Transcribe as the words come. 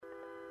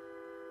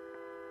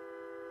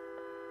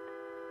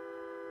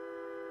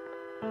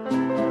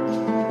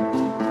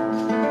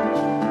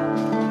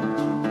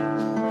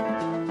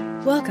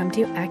Welcome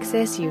to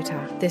Access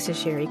Utah. This is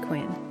Sheri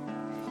Quinn.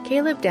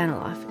 Caleb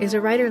Daniloff is a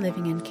writer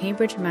living in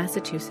Cambridge,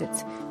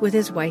 Massachusetts with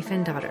his wife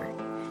and daughter.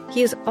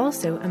 He is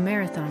also a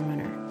marathon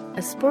runner,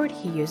 a sport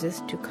he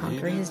uses to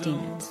conquer his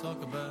demons,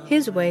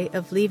 his way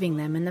of leaving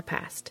them in the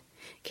past.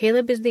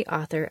 Caleb is the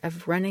author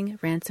of Running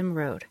Ransom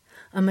Road,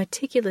 a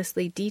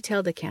meticulously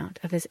detailed account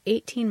of his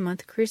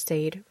 18-month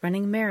crusade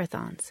running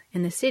marathons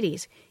in the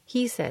cities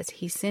he says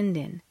he sinned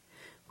in,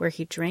 where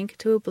he drank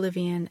to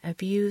oblivion,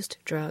 abused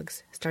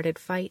drugs, started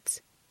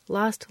fights,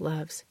 lost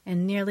loves,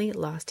 and nearly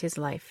lost his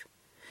life.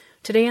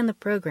 Today on the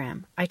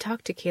program, I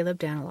talked to Caleb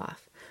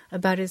Daniloff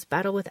about his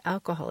battle with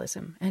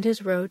alcoholism and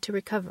his road to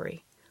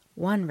recovery,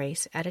 one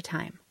race at a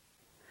time.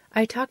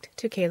 I talked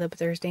to Caleb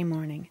Thursday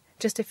morning,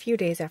 just a few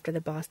days after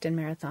the Boston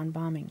Marathon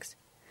bombings.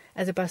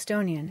 As a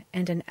Bostonian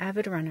and an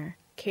avid runner,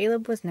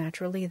 Caleb was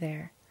naturally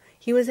there.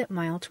 He was at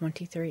mile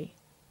 23.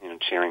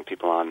 Cheering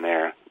people on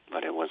there,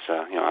 but it was,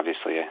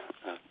 obviously a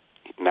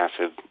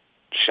massive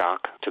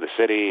shock to the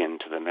city and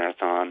to the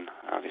marathon.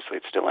 Obviously,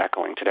 it's still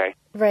echoing today.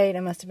 Right,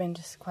 it must have been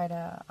just quite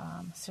a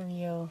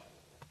surreal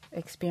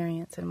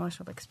experience, an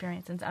emotional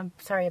experience, and I'm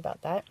sorry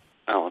about that.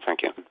 Oh, well,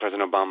 thank you.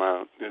 President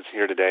Obama is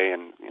here today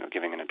and,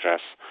 giving an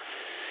address.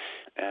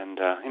 And,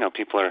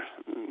 people are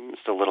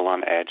still a little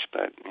on edge,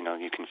 but,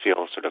 you can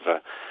feel sort of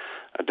a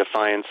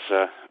defiance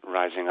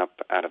rising up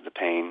out of the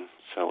pain.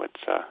 So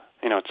it's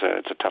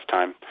a tough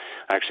time.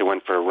 I actually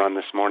went for a run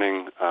this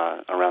morning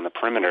around the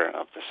perimeter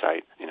of the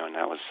site, and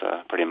that was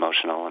pretty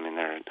emotional. I mean,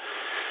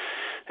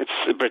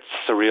 it's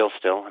surreal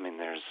still. I mean,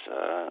 there's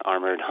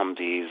armored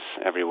Humvees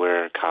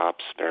everywhere,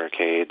 cops,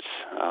 barricades,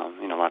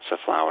 lots of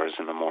flowers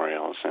and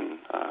memorials, and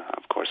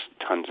of course,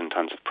 tons and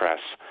tons of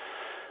press.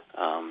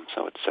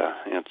 So it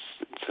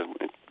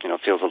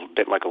feels a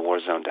bit like a war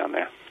zone down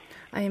there.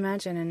 I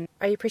imagine, and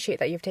I appreciate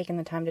that you've taken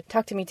the time to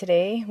talk to me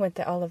today with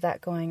all of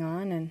that going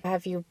on. And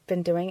have you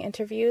been doing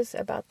interviews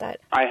about that?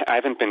 I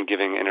haven't been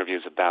giving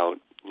interviews about,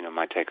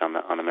 my take on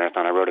the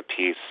marathon. I wrote a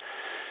piece,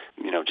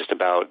 just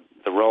about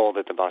the role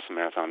that the Boston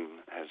Marathon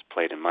has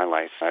played in my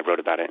life. I wrote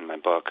about it in my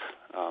book.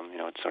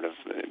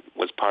 It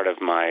was part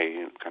of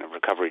my kind of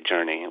recovery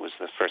journey. It was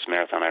the first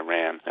marathon I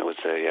ran. It was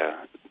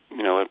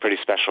a pretty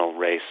special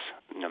race,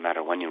 no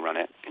matter when you run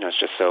it. It's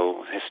just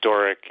so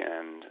historic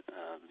and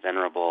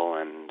venerable,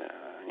 and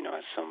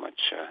has so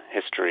much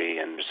history,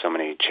 and there's so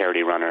many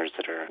charity runners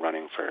that are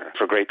running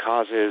for great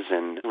causes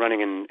and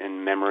running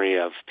in memory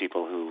of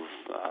people who've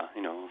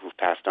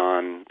passed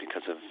on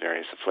because of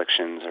various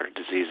afflictions or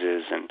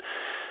diseases. And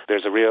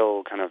there's a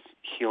real kind of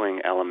healing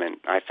element,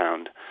 I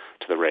found,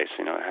 to the race.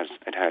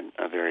 It had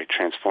a very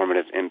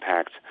transformative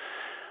impact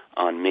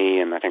on me,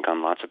 and I think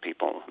on lots of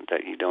people,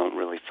 that you don't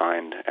really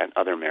find at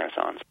other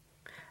marathons.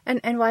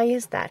 And why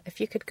is that?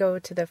 If you could go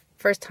to the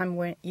first time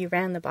when you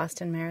ran the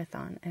Boston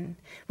Marathon and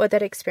what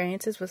that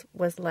experience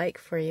was like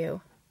for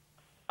you.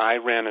 I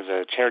ran as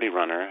a charity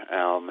runner,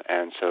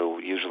 and so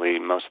usually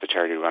most of the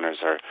charity runners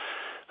are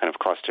kind of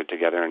clustered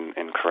together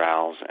in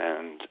corrals,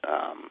 and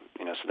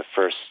so the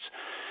first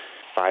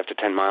 5 to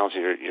 10 miles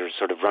you're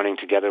sort of running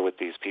together with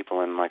these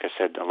people, and like I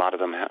said, a lot of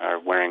them are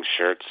wearing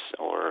shirts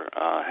or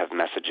have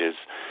messages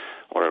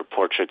or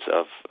portraits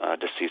of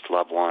deceased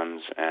loved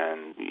ones,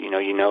 and you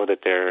know that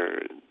they're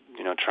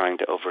trying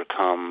to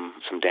overcome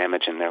some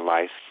damage in their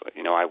life.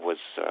 I was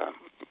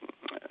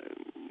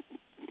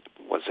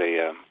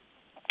a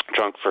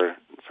drunk for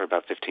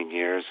about 15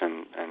 years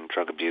and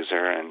drug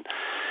abuser, and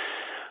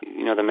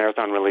the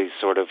marathon really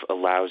sort of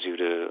allows you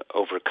to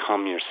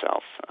overcome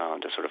yourself,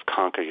 to sort of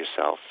conquer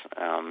yourself.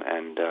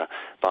 And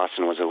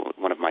Boston was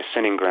one of my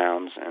sinning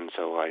grounds, and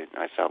so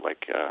I felt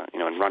like,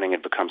 in running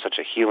it become such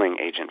a healing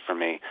agent for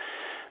me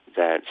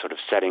that sort of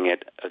setting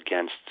it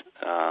against,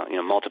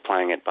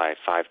 multiplying it by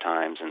 5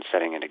 times and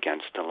setting it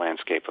against the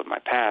landscape of my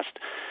past,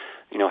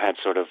 had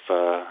sort of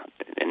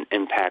an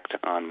impact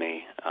on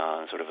me,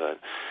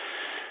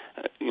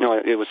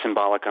 it was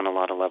symbolic on a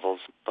lot of levels,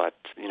 but,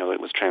 it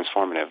was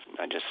transformative.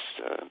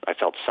 I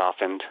felt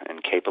softened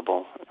and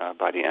capable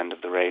by the end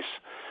of the race.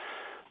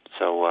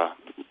 So,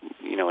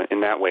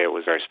 in that way it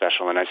was very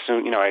special. And I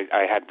soon,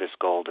 I had this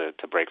goal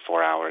to break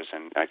 4 hours,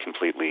 and I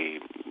completely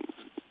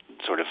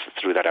sort of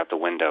threw that out the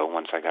window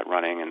once I got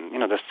running. And,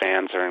 the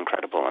fans are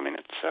incredible. I mean,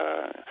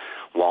 it's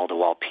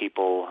wall-to-wall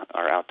people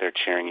are out there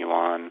cheering you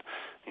on,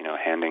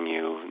 handing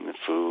you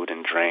food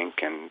and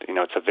drink. And,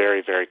 it's a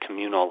very, very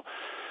communal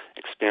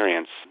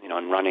experience,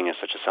 and running is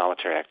such a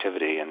solitary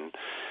activity, and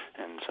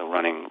so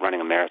running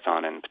a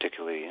marathon, and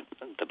particularly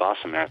the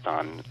Boston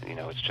Marathon,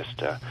 it's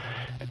just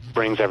it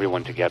brings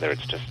everyone together.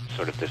 It's just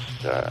sort of this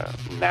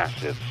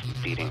massive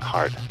beating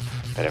heart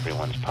that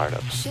everyone's part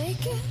of.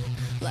 Shaking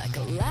like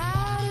a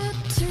ladder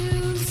to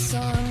the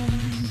sun,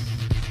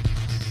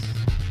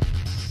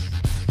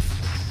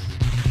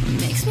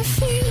 makes me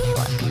feel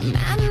like a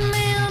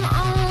madman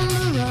on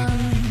the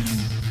run.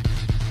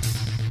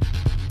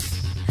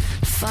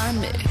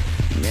 Find me,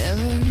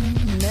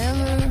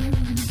 never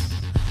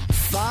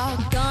far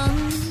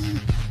gone.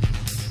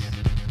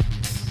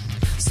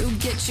 So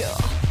get your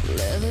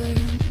leather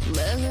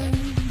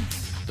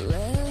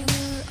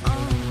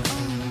on.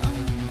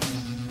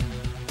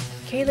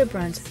 Caleb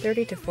runs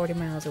 30 to 40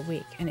 miles a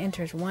week and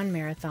enters one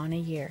marathon a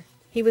year.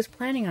 He was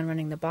planning on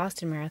running the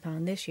Boston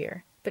Marathon this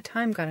year, but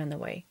time got in the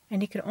way,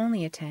 and he could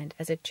only attend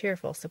as a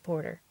cheerful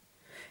supporter.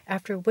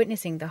 After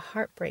witnessing the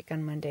heartbreak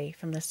on Monday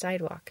from the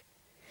sidewalk,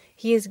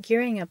 he is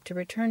gearing up to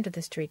return to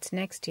the streets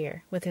next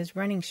year with his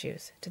running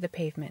shoes to the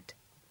pavement.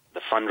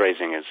 The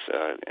fundraising is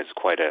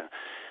quite a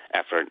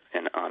effort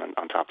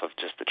on top of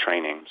just the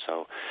training,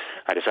 so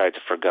I decided to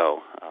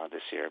forgo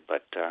this year,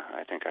 but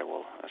I think I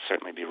will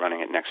certainly be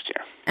running it next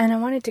year. And I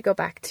wanted to go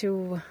back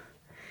to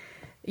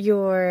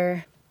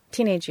your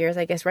teenage years,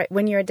 I guess, right?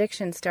 When your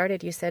addiction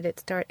started, you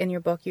said in your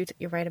book, you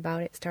write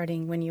about it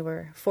starting when you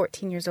were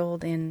 14 years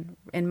old in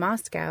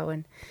Moscow.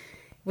 And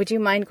would you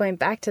mind going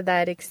back to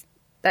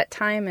that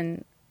time,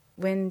 and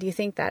when do you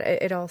think that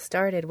it all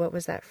started? What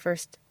was that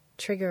first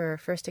trigger or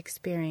first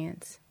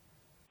experience?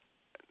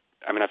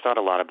 I mean, I thought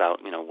a lot about,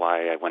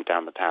 why I went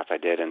down the path I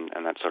did, and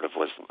that sort of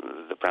was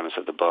the premise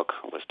of the book,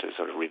 was to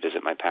sort of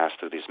revisit my past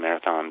through these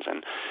marathons.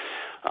 And,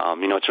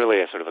 it's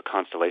really a sort of a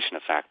constellation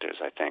of factors,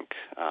 I think.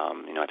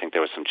 I think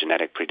there was some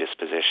genetic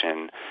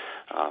predisposition.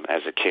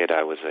 As a kid,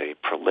 I was a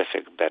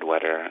prolific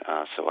bedwetter,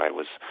 so I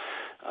was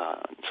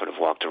sort of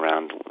walked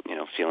around,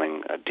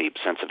 feeling a deep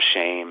sense of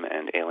shame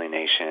and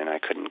alienation. I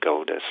couldn't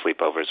go to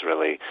sleepovers,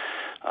 really.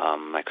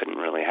 I couldn't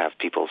really have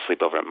people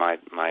sleep over at my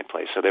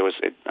place. So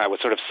I was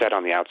sort of set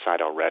on the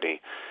outside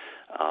already,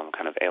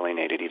 kind of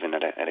alienated even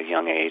at a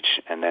young age.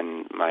 And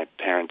then my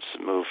parents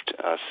moved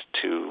us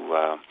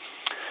to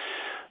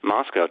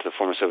Moscow, to the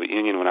former Soviet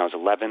Union, when I was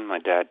 11. My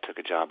dad took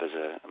a job as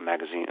a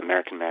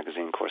American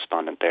magazine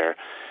correspondent there.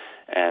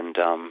 And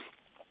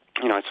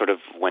I sort of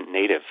went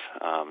native.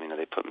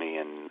 They put me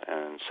in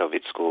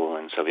Soviet school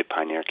and Soviet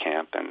pioneer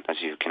camp, and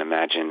as you can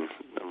imagine,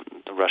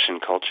 the Russian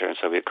culture,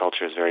 Soviet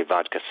culture, is very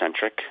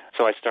vodka-centric.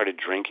 So I started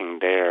drinking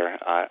there.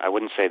 I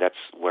wouldn't say that's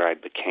where I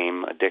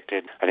became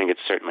addicted. I think it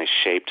certainly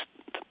shaped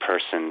the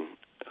person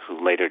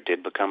who later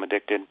did become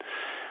addicted.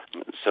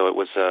 So it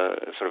was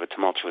sort of a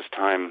tumultuous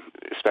time,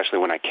 especially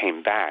when I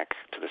came back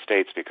to the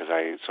States, because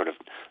I sort of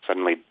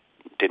suddenly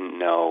didn't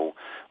know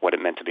what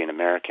it meant to be an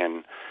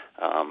American.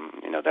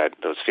 That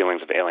those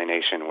feelings of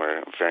alienation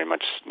were very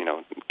much,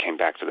 came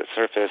back to the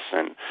surface,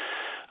 and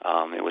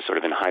it was sort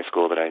of in high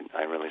school that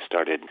I really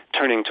started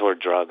turning toward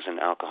drugs and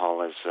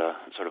alcohol as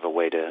sort of a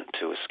way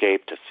to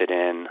escape, to fit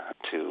in,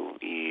 to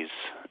ease,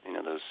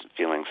 those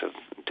feelings of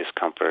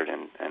discomfort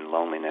and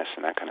loneliness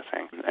and that kind of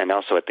thing. And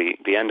also at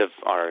the end of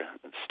our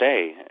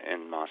stay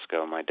in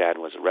Moscow, my dad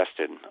was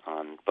arrested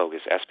on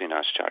bogus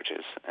espionage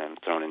charges and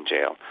thrown in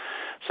jail.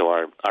 So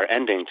our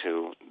ending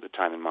to the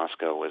time in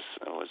Moscow was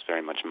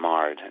very much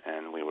marred,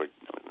 and we were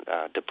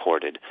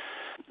deported.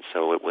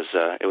 So it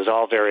was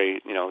all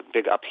very,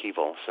 big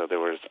upheaval. So there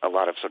was a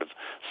lot of sort of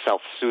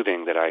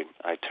self-soothing that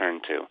I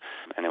turned to.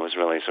 And it was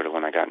really sort of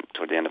when I got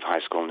toward the end of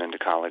high school and into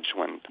college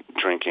when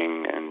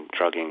drinking and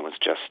drugging was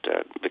just,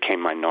 became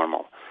my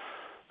normal.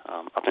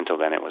 Up until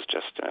then, it was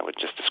just, I would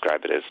just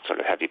describe it as sort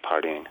of heavy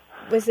partying.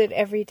 Was it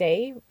every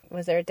day?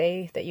 Was there a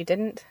day that you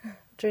didn't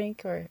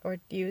drink or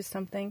use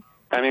something?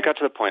 I mean, it got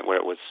to the point where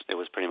it was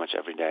pretty much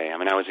every day. I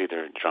mean, I was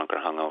either drunk or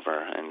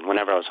hungover, and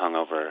whenever I was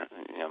hungover,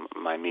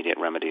 my immediate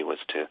remedy was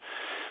to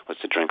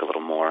drink a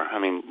little more. I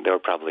mean, there were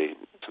probably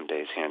some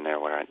days here and there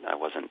where I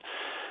wasn't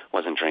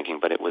drinking,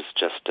 but it was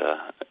just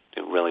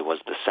it really was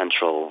the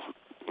central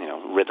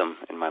rhythm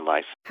in my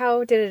life.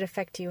 How did it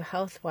affect you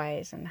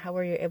health-wise, and how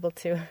were you able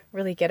to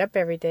really get up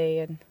every day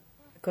and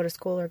go to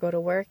school or go to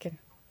work? And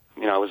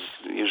I was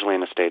usually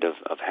in a state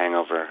of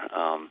hangover.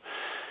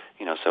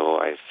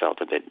 So I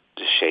felt a bit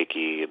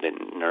shaky, a bit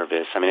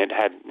nervous. I mean, it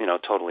had,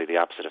 totally the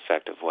opposite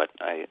effect of what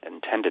I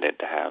intended it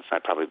to have. I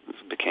probably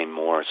became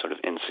more sort of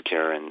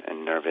insecure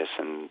and nervous,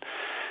 and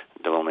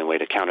the only way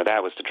to counter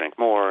that was to drink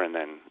more, and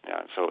then,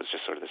 so it was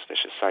just sort of this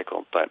vicious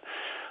cycle. But,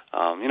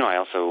 I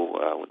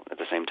also, at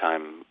the same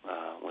time,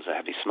 was a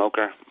heavy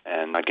smoker,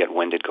 and I'd get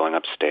winded going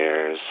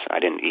upstairs. I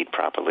didn't eat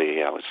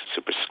properly. I was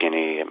super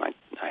skinny.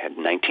 I had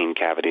 19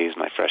 cavities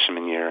my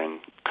freshman year in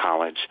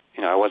college.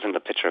 I wasn't the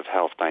picture of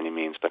health by any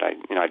means, but I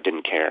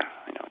didn't care.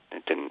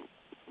 It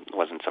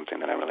wasn't something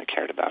that I really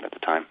cared about at the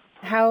time.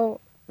 How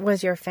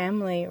was your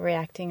family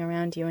reacting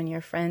around you and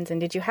your friends?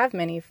 And did you have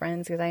many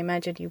friends? Because I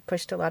imagine you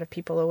pushed a lot of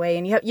people away.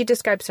 And you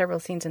describe several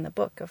scenes in the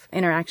book of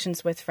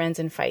interactions with friends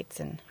and fights.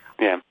 And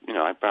yeah,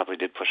 I probably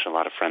did push a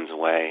lot of friends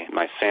away.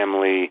 My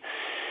family,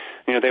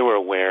 they were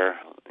aware,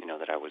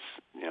 that I was,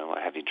 a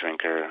heavy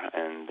drinker,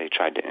 and they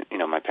tried to,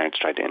 my parents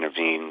tried to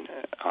intervene,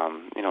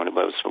 and it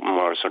was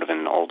more sort of in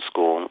an old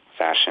school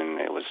fashion.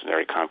 It was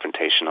very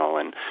confrontational,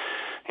 and,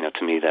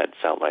 to me that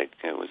felt like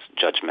it was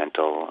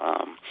judgmental.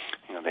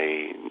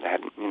 They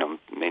had,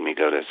 made me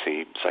go to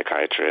see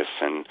psychiatrists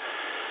and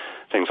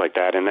things like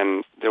that. And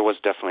then there was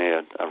definitely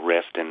a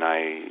rift, and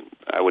I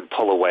would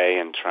pull away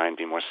and try and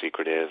be more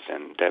secretive,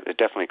 and it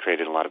definitely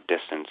created a lot of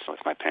distance with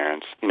my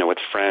parents. With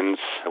friends,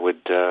 I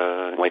would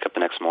wake up the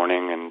next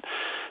morning and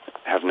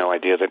have no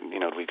idea that,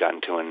 we got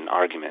into an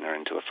argument or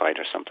into a fight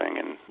or something.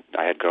 And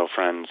I had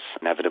girlfriends.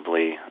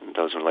 Inevitably,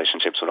 those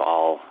relationships would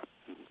all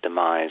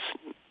demise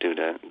due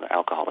to the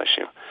alcohol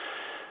issue.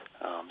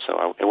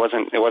 So it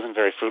wasn't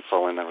very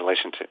fruitful in the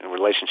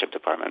relationship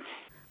department.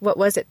 What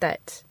was it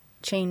that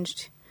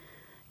changed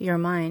your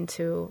mind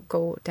to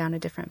go down a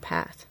different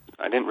path?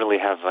 I didn't really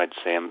have, I'd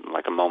say,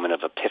 like a moment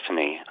of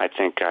epiphany. I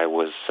think I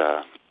was,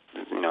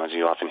 as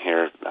you often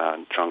hear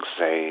drunks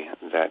say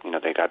that,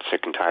 they got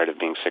sick and tired of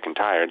being sick and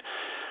tired.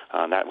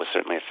 That was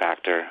certainly a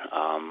factor.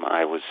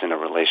 I was in a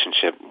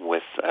relationship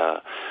with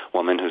a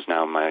woman who's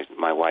now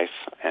my wife,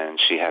 and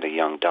she had a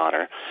young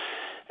daughter.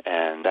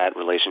 And that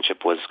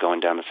relationship was going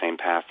down the same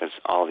path as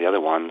all the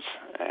other ones.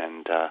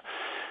 And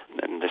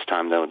this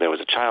time, though, there was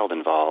a child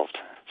involved.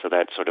 So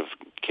that sort of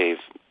gave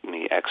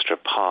me extra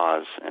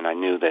pause, and I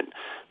knew that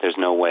there's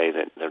no way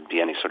that there'd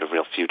be any sort of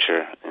real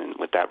future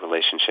with that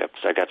relationship.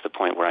 So I got to the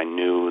point where I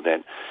knew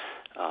that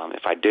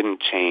if I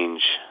didn't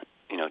change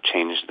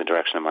the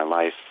direction of my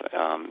life,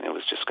 it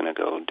was just going to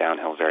go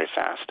downhill very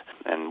fast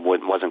and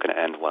wasn't going to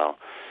end well.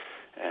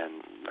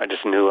 And I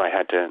just knew I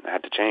had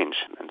to change,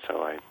 and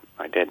so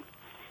I did.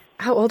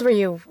 How old were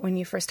you when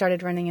you first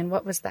started running, and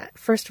what was that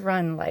first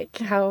run like?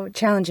 How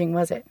challenging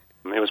was it?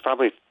 It was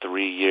probably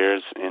 3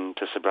 years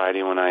into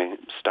sobriety when I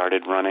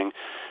started running.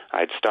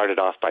 I'd started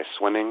off by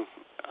swimming.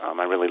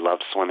 I really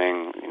loved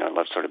swimming. I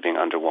loved sort of being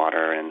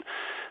underwater, and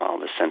all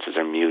the senses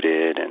are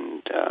muted,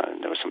 and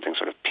there was something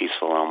sort of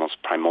peaceful,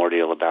 almost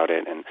primordial about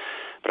it.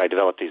 But I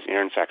developed these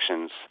ear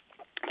infections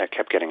that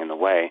kept getting in the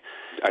way.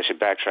 I should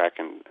backtrack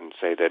and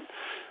say that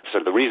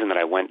sort of the reason that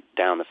I went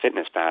down the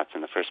fitness path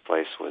in the first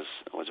place was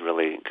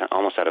really kind of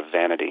almost out of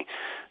vanity,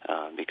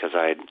 because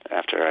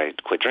after I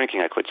quit drinking,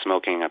 I quit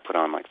smoking, I put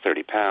on like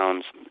 30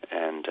 pounds,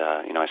 and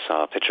I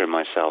saw a picture of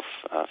myself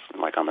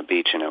like on the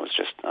beach, and I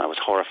was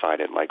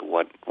horrified at like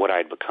what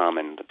I'd become,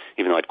 and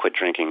even though I'd quit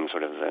drinking,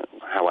 sort of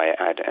how I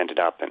had ended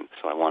up, and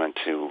so I wanted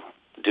to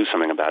do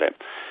something about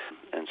it.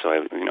 And so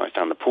I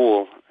found the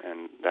pool,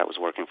 and that was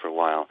working for a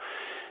while.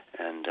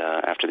 And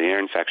after the ear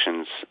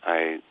infections,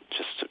 I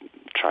just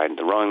tried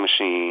the rowing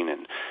machine,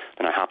 and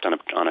then I hopped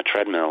on a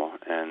treadmill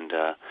and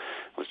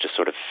was just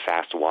sort of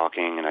fast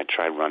walking, and I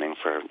tried running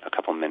for a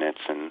couple minutes,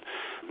 and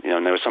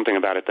and there was something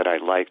about it that I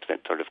liked that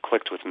sort of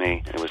clicked with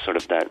me. It was sort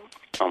of that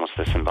almost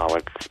the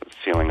symbolic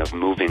feeling of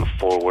moving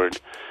forward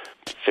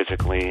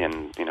physically,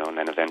 and and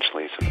then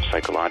eventually sort of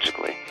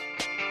psychologically.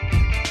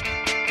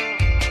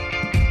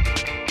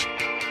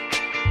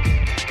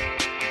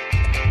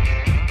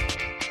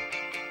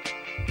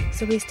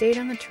 So he stayed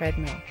on the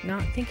treadmill,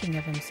 not thinking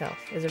of himself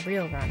as a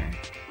real runner.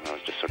 I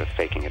was just sort of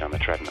faking it on the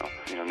treadmill.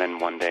 And then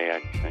one day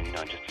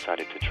I just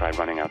decided to try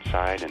running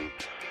outside, and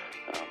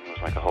it was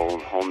like a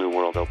whole new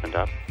world opened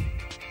up.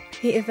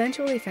 He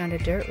eventually found a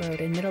dirt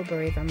road in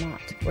Middlebury,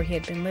 Vermont, where he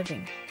had been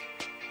living.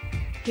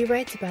 He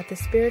writes about the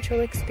spiritual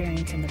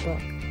experience in the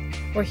book,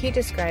 where he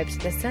describes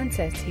the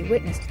sunsets he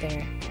witnessed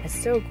there as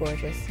so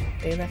gorgeous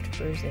they left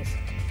bruises.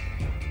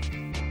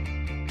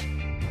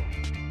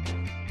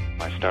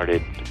 I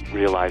started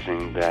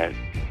realizing that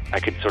I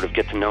could sort of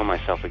get to know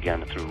myself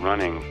again through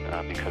running,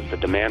 because the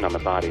demand on the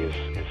body is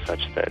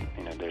such that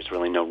there's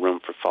really no room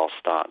for false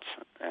thoughts,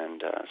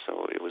 and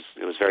so it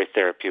was very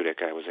therapeutic.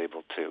 I was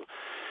able to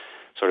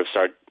sort of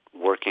start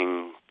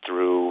working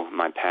through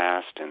my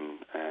past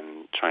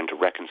and trying to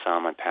reconcile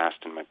my past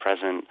and my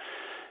present,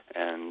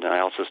 and I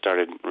also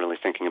started really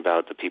thinking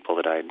about the people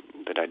that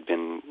I'd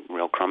been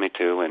real crummy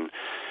to,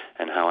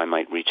 and how I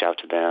might reach out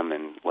to them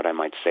and what I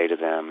might say to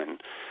them, and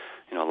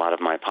a lot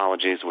of my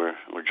apologies were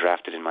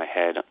drafted in my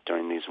head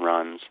during these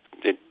runs.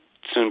 It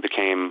soon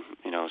became,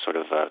 sort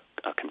of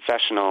a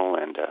confessional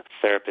and a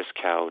therapist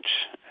couch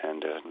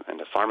and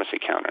a pharmacy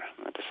counter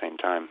at the same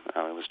time.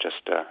 I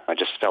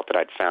just felt that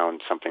I'd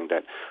found something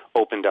that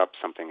opened up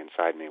something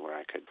inside me where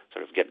I could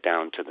sort of get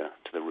down to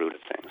the root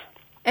of things.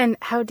 And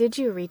how did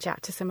you reach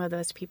out to some of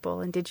those people?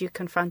 And did you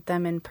confront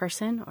them in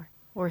person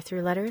or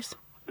through letters?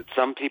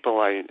 Some people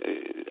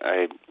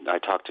I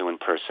talked to in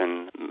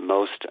person.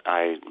 Most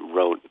I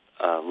wrote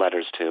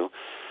letters to.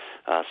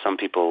 Some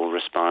people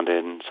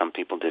responded, and some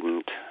people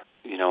didn't.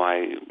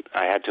 I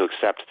had to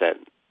accept that,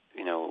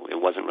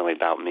 it wasn't really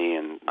about me,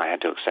 and I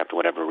had to accept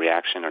whatever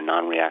reaction or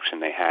non-reaction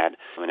they had.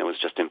 I mean, it was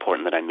just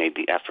important that I made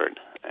the effort,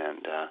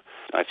 and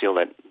I feel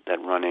that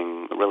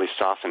running really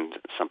softened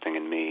something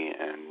in me,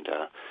 and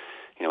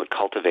it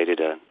cultivated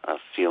a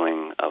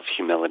feeling of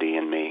humility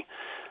in me.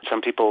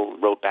 Some people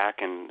wrote back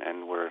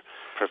and were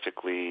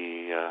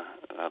perfectly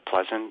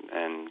pleasant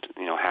and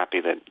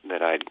happy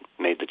that I'd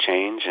made the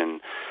change,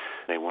 and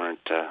they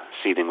weren't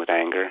seething with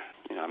anger.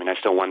 I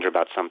still wonder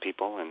about some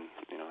people, and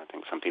I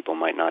think some people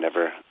might not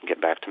ever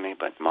get back to me,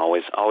 but I'm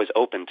always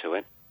open to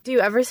it. Do you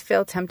ever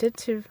feel tempted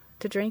to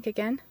drink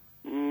again?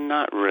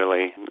 Not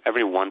really.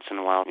 Every once in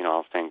a while,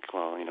 I'll think,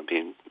 it'd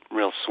be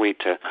real sweet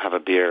to have a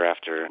beer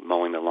after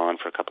mowing the lawn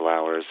for a couple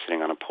hours,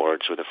 sitting on a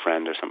porch with a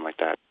friend or something like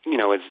that.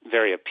 It's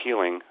very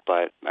appealing,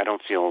 but I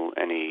don't feel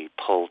any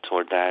pull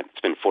toward that.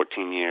 It's been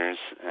 14 years,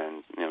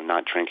 and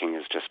not drinking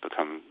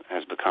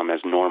has become as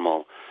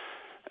normal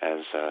as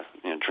as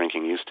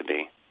drinking used to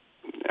be.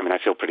 I mean, I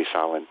feel pretty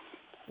solid.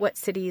 What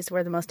cities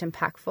were the most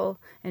impactful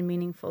and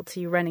meaningful to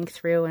you running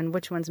through, and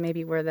which ones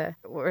maybe were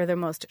the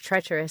most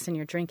treacherous in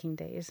your drinking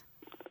days?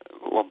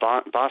 Well,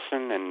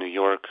 Boston and New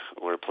York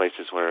were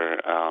places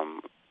where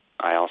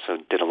I also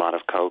did a lot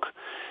of coke,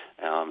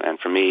 and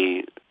for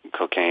me,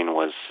 cocaine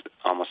was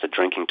almost a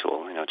drinking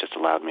tool. It just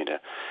allowed me to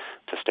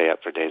stay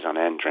up for days on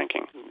end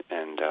drinking,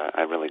 and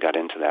I really got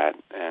into that.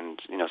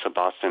 And so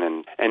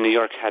Boston and New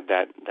York had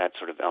that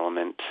sort of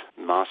element.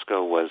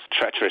 Moscow was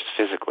treacherous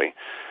physically.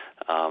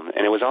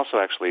 And it was also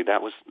actually,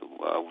 that was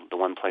the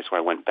one place where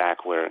I went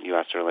back, where you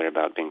asked earlier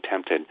about being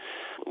tempted,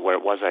 where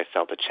it was I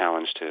felt a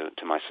challenge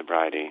to my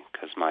sobriety,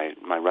 because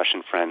my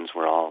Russian friends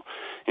were all,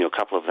 a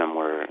couple of them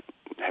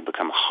had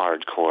become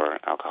hardcore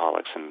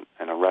alcoholics,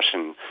 and a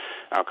Russian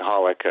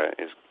alcoholic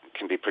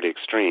can be pretty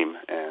extreme,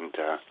 and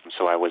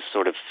so I was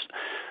sort of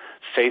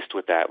faced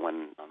with that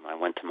when I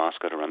went to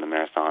Moscow to run the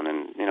marathon,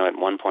 and at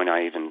one point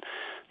I even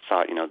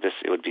thought,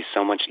 it would be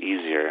so much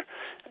easier,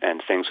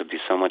 and things would be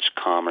so much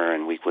calmer,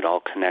 and we would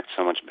all connect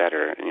so much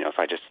better, if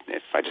I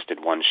just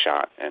did one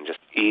shot and just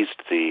eased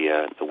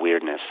the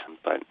weirdness.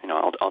 But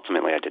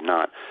ultimately I did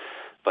not.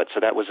 But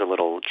so that was a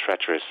little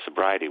treacherous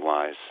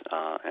sobriety-wise,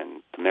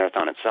 and the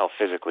marathon itself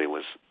physically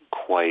was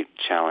quite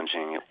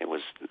challenging. It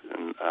was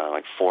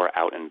like 4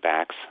 out and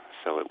backs,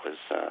 so it was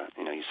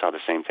you saw the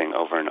same thing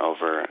over and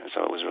over,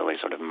 so it was really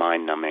sort of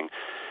mind-numbing.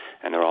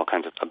 And there were all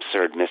kinds of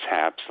absurd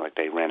mishaps, like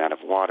they ran out of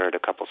water at a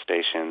couple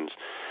stations,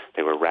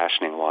 they were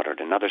rationing water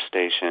at another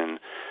station.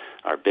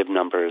 Our bib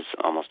numbers,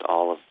 almost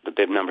all of the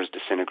bib numbers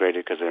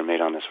disintegrated because they were made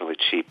on this really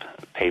cheap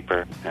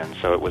paper, and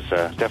so it was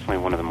definitely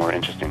one of the more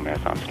interesting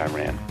marathons that I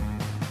ran.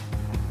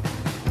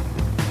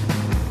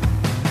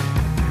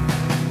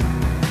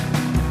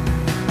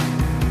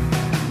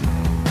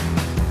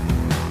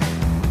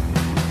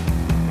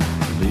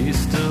 Be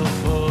still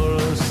for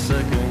a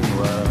second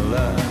while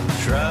I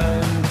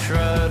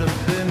try to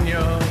pin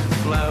your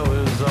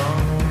flowers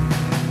on.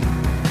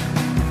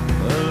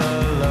 La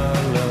la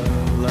la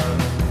la.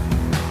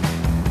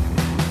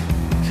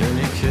 Can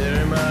you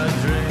carry my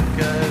drink?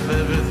 I have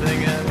everything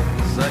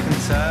else. I can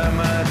tie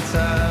my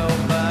tie all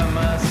by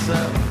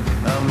myself.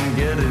 I'm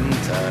getting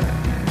tired.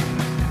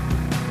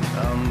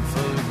 I'm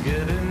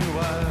forgetting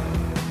why.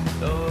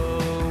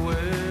 Oh,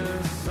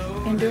 we're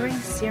so. Enduring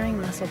searing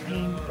muscle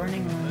pain,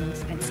 burning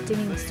lungs, and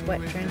stinging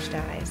sweat-drenched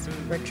eyes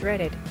were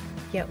dreaded,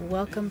 yet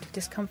welcomed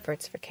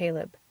discomforts for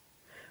Caleb.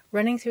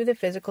 Running through the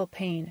physical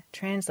pain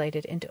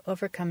translated into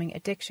overcoming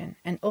addiction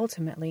and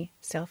ultimately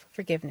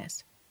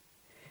self-forgiveness.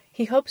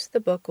 He hopes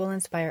the book will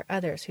inspire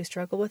others who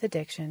struggle with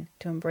addiction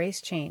to embrace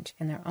change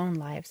in their own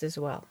lives as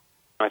well.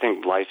 I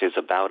think life is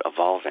about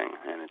evolving,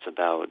 and it's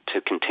about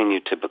to continue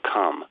to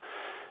become,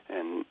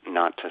 and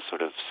not to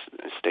sort of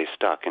stay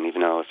stuck. And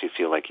even though if you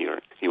feel like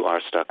you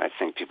are stuck, I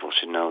think people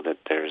should know that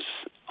there's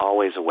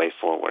always a way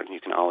forward. You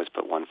can always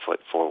put one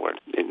foot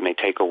forward. It may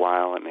take a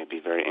while. It may be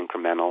very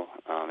incremental.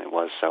 It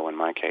was so in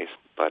my case.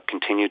 But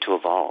continue to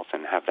evolve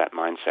and have that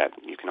mindset.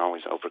 You can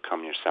always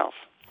overcome yourself.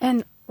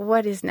 And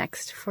what is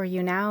next for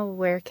you now?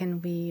 Where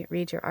can we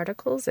read your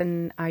articles?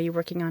 And are you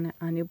working on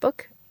a new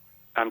book?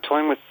 I'm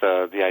toying with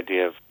the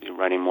idea of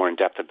writing more in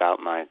depth about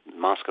my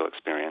Moscow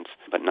experience,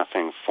 but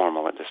nothing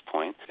formal at this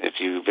point. If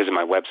you visit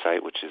my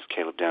website, which is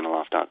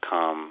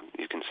calebdaniloff.com,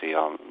 you can see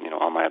all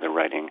my other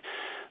writing.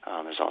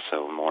 There's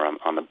also more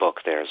on the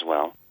book there as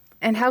well.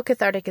 And how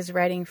cathartic is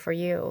writing for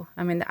you?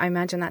 I mean, I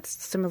imagine that's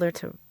similar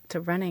to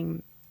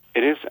running.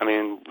 It is. I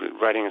mean,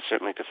 writing is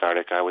certainly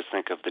cathartic. I always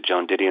think of the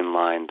Joan Didion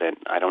line that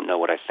I don't know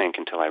what I think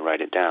until I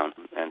write it down.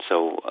 And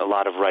so a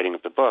lot of writing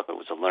of the book, it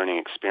was a learning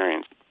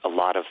experience. A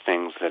lot of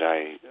things that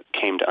I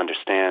came to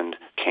understand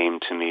came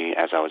to me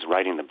as I was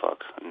writing the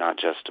book, not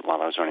just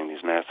while I was running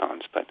these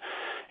marathons, but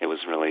it was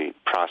really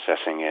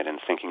processing it and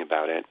thinking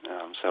about it.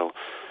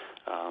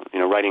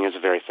 Writing is a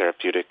very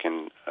therapeutic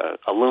and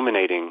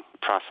illuminating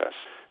process.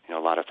 A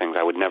lot of things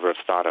I would never have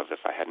thought of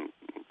if I hadn't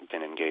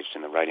been engaged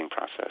in the writing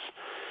process.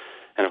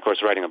 And of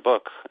course, writing a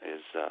book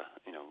is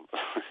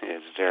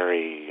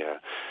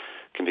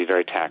can be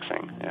very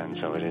taxing, and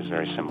so it is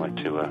very similar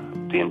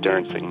to the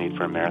endurance that you need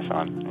for a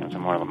marathon. It's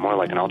more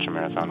like an ultra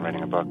marathon,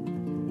 writing a book.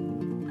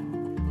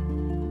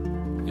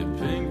 You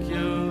think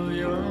you're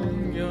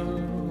young, you're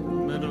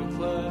middle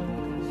class.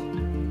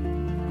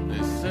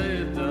 They say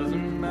it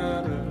doesn't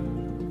matter.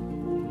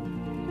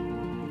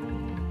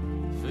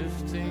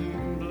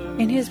 15 blues.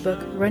 In his book,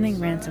 Running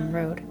Ransom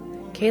Road,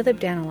 Caleb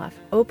Daniloff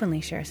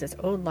openly shares his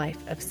old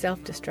life of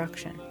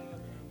self-destruction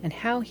and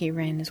how he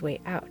ran his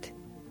way out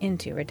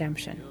into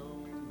redemption.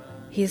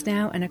 He is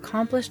now an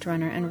accomplished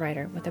runner and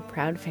writer with a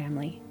proud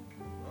family.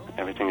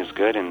 Everything is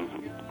good and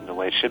the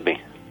way it should be.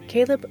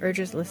 Caleb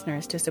urges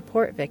listeners to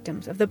support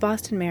victims of the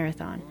Boston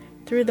Marathon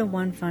through the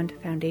One Fund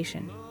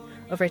Foundation.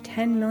 Over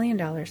 $10 million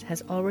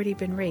has already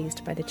been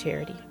raised by the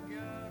charity.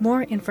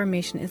 More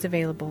information is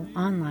available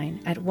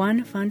online at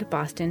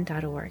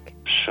onefundboston.org.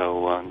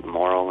 Show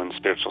moral and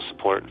spiritual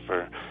support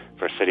for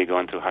a city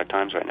going through hard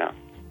times right now.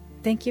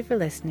 Thank you for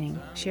listening.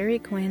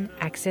 Sheri Quinn,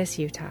 Access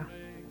Utah.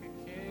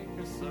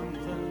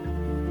 Something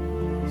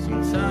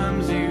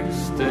Sometimes you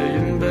stay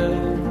in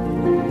bed.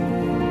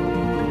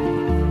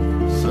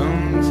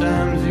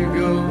 Sometimes you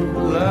go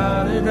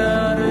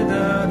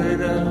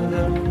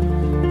la-di-da-di-da-di-da-da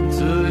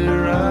until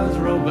your eyes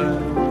roll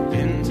back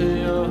into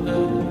your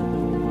head.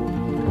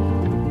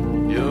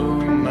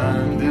 Your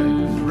mind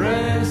is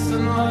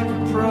racing like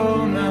a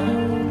pro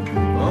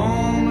now.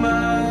 Oh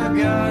my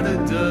God,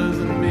 it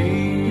doesn't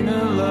mean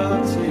a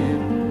lot to you.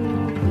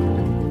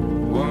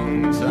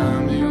 One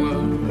time you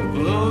were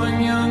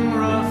blowing young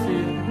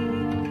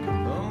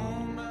ruffian. Oh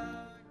my God.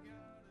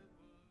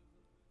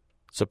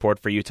 Support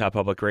for Utah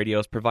Public Radio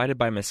is provided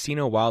by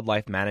Messina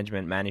Wildlife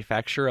Management,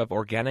 manufacturer of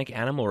organic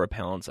animal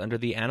repellents under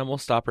the Animal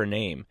Stopper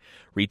name.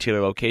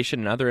 Retailer location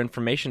and other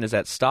information is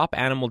at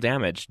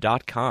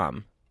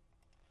stopanimaldamage.com.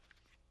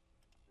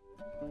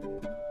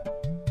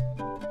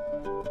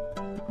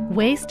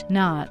 Waste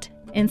not.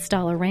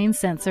 Install a rain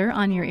sensor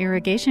on your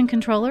irrigation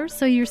controller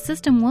so your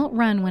system won't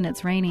run when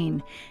it's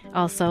raining.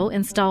 Also,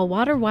 install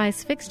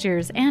water-wise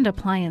fixtures and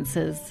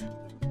appliances.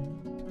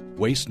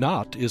 Waste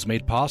Not is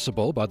made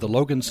possible by the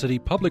Logan City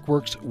Public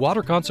Works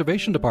Water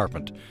Conservation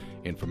Department.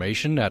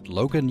 Information at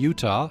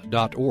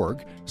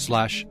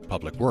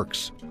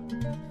loganutah.org/publicworks.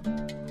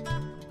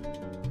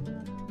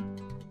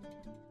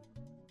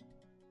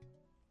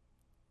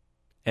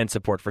 And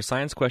support for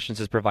Science Questions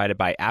is provided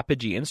by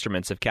Apogee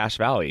Instruments of Cache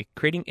Valley,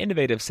 creating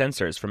innovative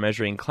sensors for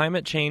measuring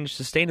climate change,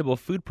 sustainable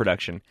food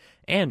production,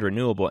 and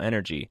renewable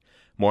energy.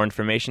 More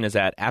information is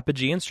at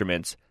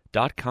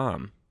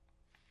apogeeinstruments.com.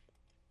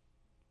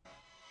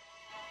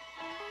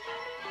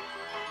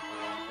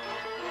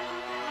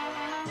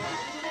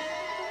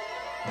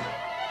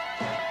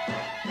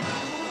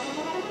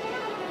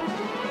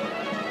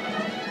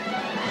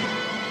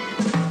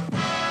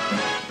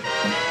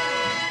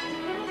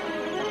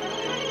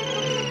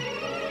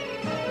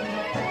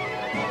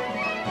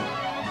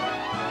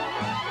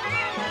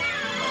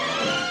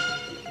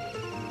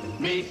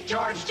 Meet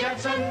George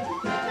Jetson.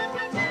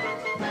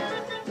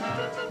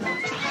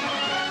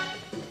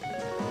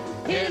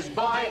 His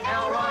boy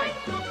Elroy.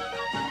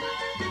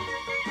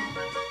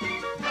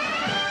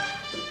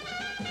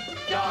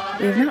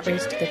 We have not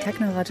reached the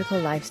technological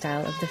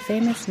lifestyle of the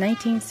famous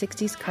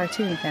 1960s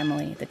cartoon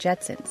family, the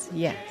Jetsons,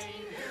 yet.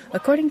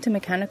 According to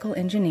mechanical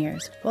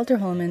engineers Walter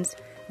Holmans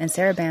and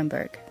Sarah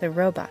Bamberg, the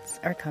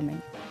robots are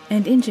coming.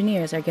 And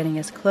engineers are getting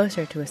us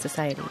closer to a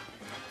society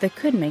that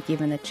could make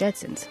even the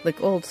Jetsons look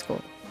old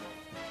school.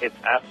 It's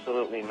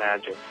absolutely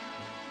magic.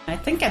 I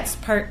think it's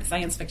part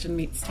science fiction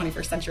meets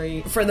 21st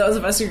century. For those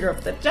of us who grew up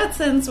with the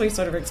Jetsons, we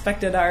sort of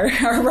expected our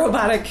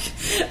robotic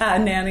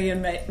nanny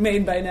and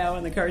maid by now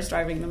and the cars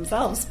driving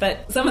themselves.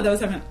 But some of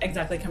those haven't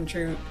exactly come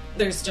true.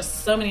 There's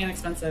just so many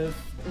inexpensive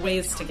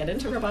ways to get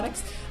into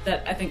robotics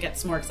that I think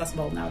it's more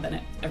accessible now than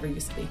it ever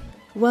used to be.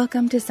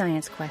 Welcome to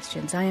Science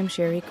Questions. I am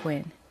Sheri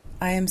Quinn.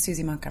 I am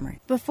Susie Montgomery.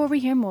 Before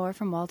we hear more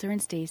from Walter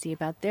and Stacy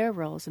about their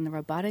roles in the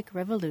robotic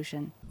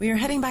revolution, we are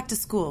heading back to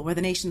school where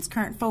the nation's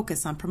current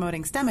focus on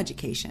promoting STEM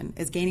education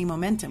is gaining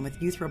momentum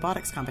with youth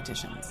robotics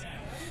competitions.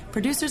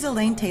 Producers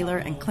Elaine Taylor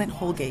and Clint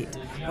Holgate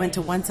went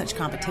to one such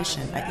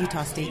competition at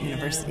Utah State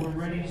University,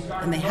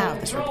 and they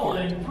have this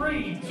report.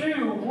 3,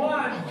 2,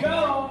 1,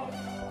 go!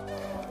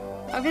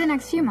 Over the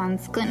next few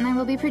months, Clint and I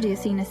will be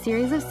producing a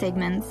series of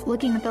segments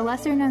looking at the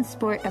lesser-known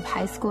sport of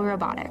high school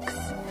robotics.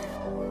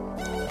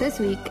 This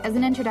week, as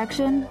an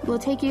introduction, we'll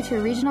take you to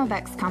a regional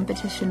VEX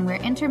competition where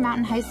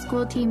Intermountain High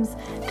School teams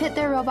pit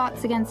their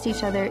robots against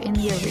each other in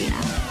the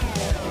arena.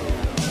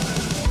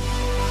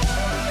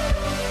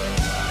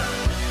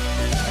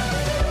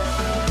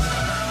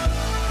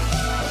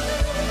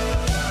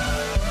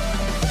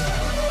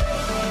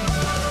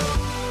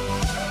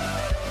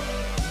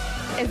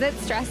 Is it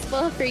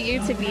stressful for you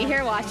to be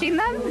here watching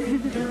them?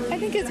 I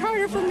think it's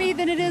harder for me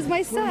than it is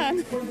my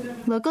son.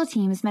 Local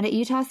teams met at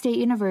Utah State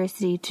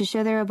University to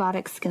show their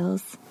robotics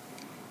skills.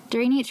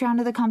 During each round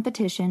of the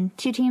competition,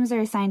 2 teams are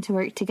assigned to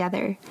work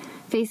together,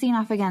 facing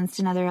off against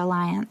another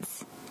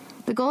alliance.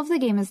 The goal of the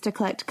game is to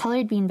collect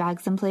colored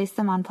beanbags and place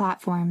them on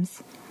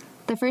platforms.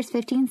 The first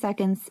 15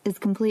 seconds is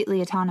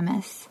completely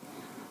autonomous.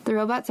 The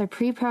robots are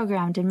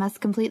pre-programmed and must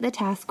complete the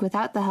task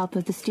without the help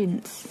of the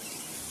students.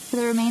 For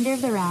the remainder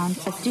of the round,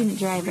 a student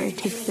driver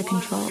takes the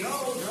controls.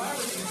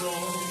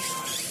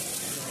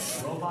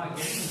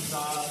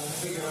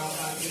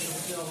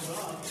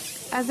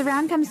 As the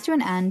round comes to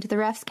an end, the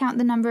refs count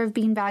the number of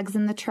beanbags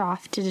in the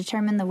trough to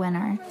determine the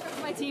winner.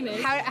 My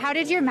teammates. How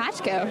did your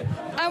match go?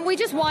 We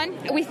just won,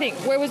 we think.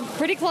 It was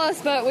pretty close,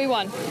 but we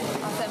won.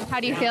 Awesome. How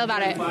do you feel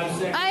about it?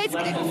 It's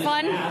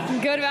fun. I'm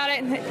good about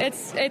it.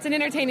 It's an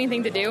entertaining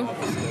thing to do.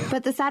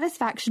 But the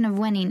satisfaction of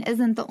winning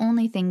isn't the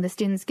only thing the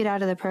students get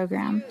out of the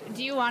program.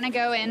 Do you want to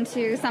go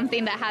into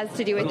something that has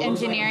to do with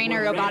engineering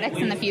or robotics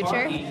in the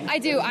future? I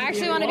do. I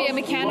actually want to be a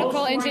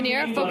mechanical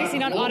engineer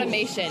focusing on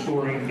automation.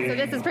 So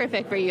this is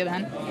perfect for you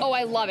then? Oh,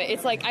 I love it.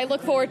 It's like I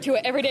look forward to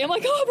it every day. I'm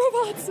like,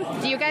 oh, robots.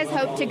 Do you guys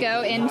hope to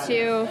go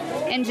into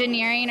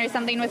engineering or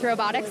something with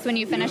robotics when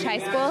you finish high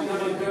school?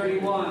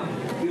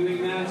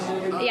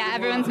 Yeah,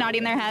 everyone's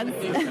nodding their heads.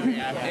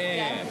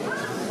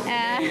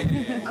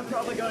 I'm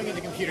probably going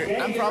into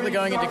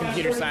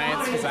computer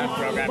science because I'm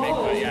programming,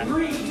 but yeah.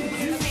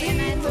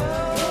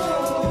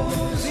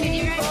 Can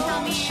you guys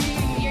tell me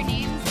your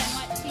names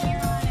and what team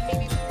you're on and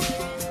maybe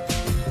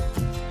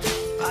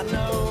I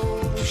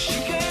know she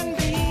can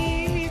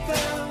be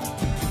them.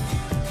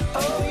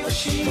 Oh, your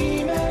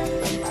she-men,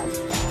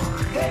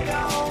 they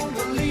don't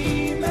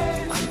believe me.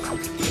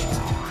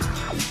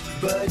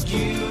 But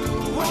you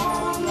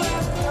won't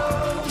let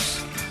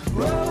those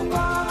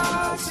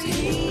robots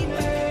eat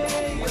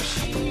me. Your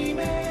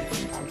she-men,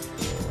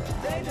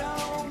 they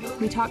don't believe me.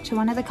 We talked to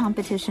one of the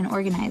competition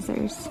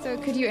organizers. So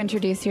could you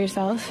introduce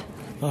yourself?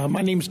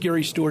 My name's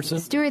Gary Stewardson.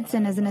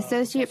 Stewardson is an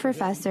associate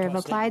professor of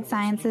applied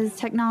sciences,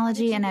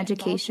 technology, and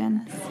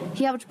education.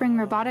 He helped bring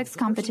robotics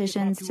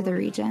competitions to the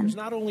region. There's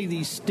not only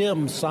these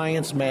STEM,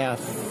 science,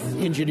 math,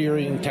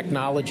 engineering,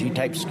 technology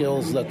type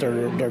skills that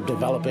they're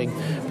developing,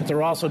 but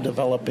they're also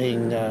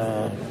developing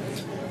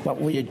what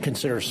we'd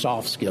consider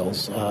soft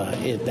skills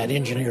that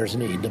engineers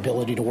need, the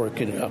ability to work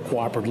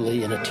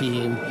cooperatively in a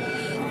team,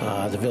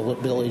 the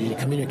ability to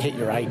communicate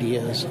your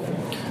ideas.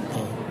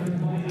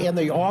 And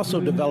they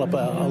also develop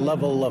a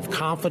level of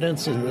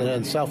confidence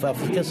and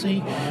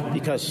self-efficacy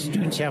because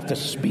students have to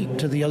speak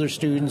to the other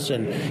students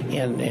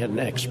and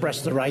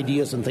express their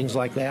ideas and things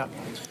like that.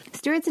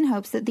 Stewardson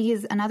hopes that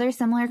these and other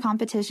similar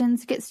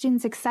competitions get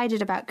students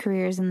excited about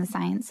careers in the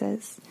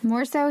sciences.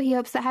 More so, he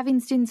hopes that having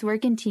students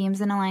work in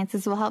teams and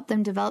alliances will help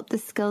them develop the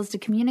skills to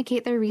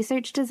communicate their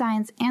research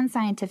designs and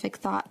scientific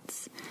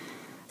thoughts.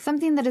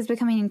 Something that is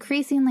becoming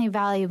increasingly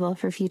valuable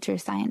for future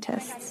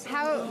scientists.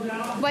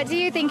 What do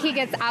you think he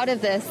gets out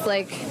of this,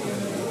 like,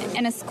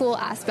 in a school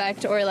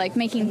aspect or, like,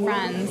 making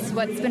friends?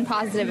 What's been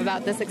positive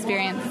about this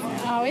experience?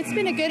 Oh, it's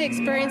been a good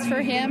experience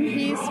for him.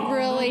 He's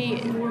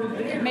really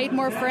made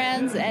more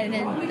friends,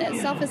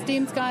 and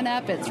self-esteem's gone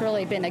up. It's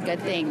really been a good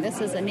thing. This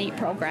is a neat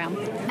program.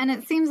 And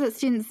it seems that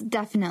students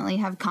definitely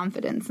have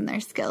confidence in their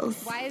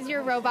skills. Why is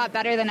your robot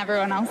better than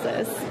everyone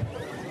else's?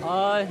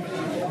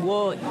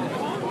 Well,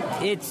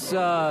 it's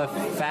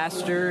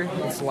faster,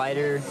 it's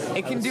lighter.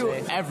 It can do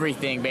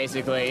everything,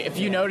 basically. If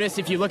you notice,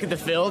 if you look at the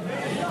field,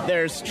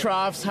 there's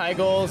troughs, high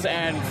goals,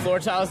 and floor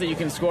tiles that you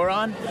can score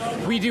on.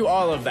 We do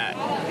all of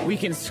that. We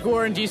can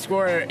score and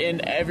de-score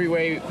in every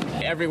way,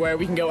 everywhere.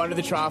 We can go under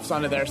the troughs,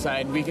 onto their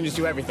side. We can just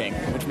do everything,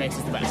 which makes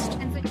us the best.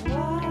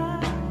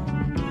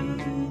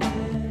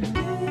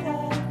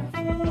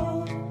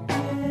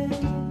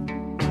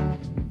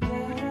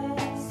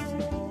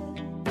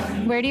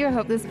 Where do you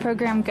hope this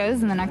program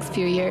goes in the next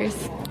few years?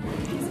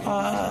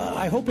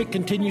 I hope it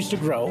continues to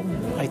grow.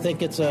 I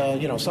think it's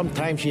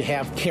sometimes you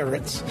have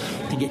carrots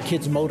to get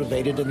kids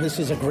motivated, and this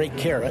is a great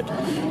carrot.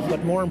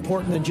 But more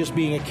important than just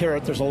being a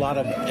carrot, there's a lot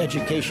of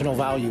educational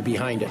value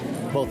behind it,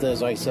 both,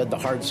 as I said, the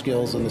hard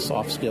skills and the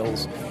soft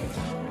skills.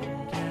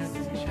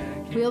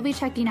 We'll be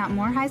checking out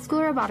more high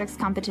school robotics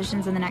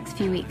competitions in the next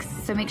few weeks,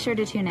 so make sure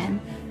to tune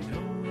in.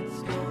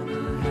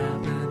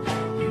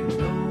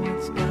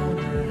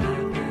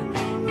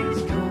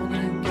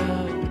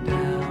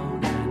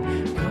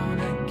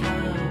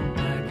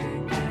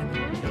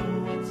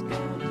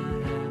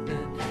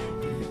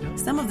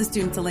 Some of the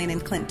students Elaine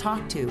and Clint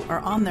talked to are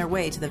on their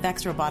way to the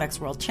VEX Robotics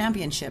World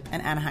Championship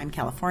in Anaheim,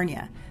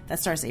 California. That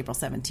starts April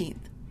 17th.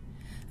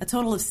 A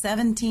total of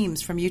 7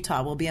 teams from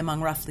Utah will be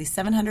among roughly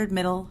 700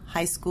 middle,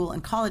 high school,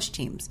 and college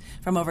teams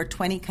from over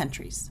 20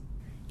 countries.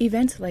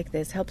 Events like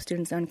this help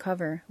students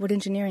uncover what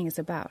engineering is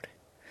about,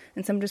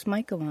 and some just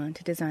might go on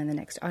to design the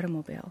next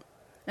automobile,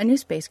 a new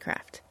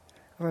spacecraft,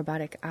 a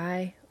robotic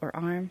eye or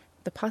arm.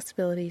 The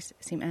possibilities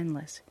seem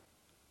endless.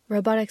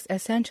 Robotics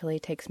essentially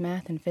takes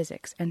math and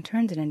physics and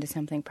turns it into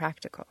something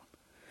practical.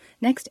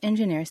 Next,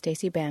 engineer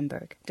Stacy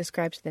Bamberg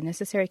describes the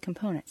necessary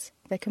components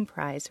that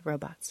comprise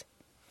robots.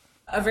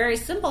 A very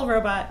simple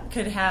robot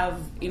could have,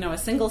 a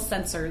single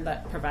sensor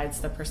that provides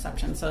the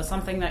perception, so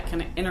something that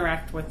can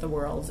interact with the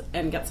world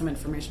and get some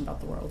information about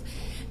the world.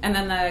 And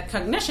then the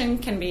cognition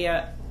can be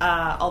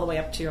all the way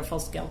up to a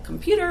full-scale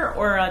computer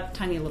or a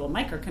tiny little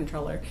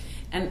microcontroller.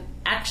 And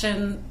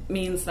action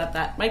means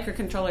that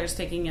microcontroller is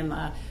taking in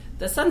the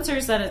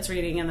sensors that it's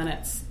reading, and then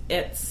it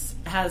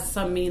has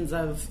some means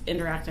of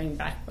interacting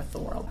back with the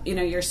world.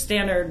 Your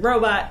standard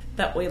robot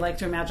that we like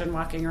to imagine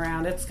walking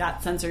around, it's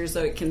got sensors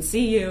so it can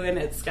see you, and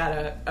it's got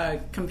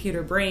a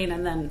computer brain,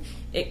 and then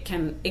it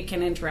can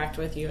interact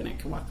with you, and it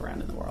can walk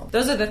around in the world.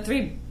 Those are the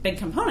 3 big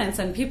components,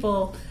 and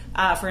people,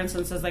 for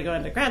instance, as they go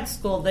into grad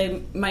school,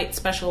 they might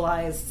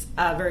specialize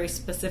very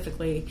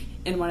specifically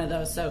in one of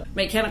those. So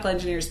mechanical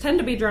engineers tend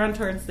to be drawn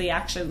towards the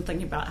action,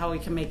 thinking about how we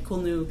can make cool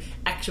new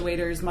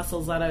actuators,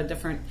 muscles out of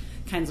different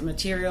kinds of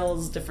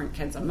materials, different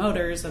kinds of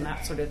motors, and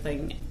that sort of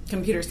thing.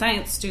 Computer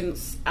science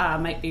students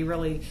might be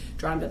really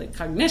drawn to the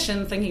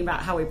cognition, thinking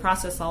about how we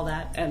process all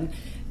that, and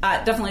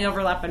definitely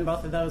overlap in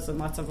both of those, and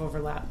lots of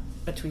overlap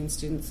between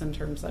students in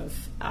terms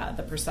of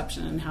the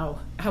perception and how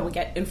we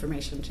get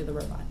information to the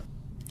robot.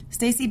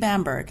 Stacy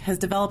Bamberg has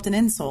developed an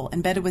insole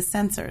embedded with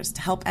sensors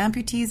to help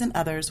amputees and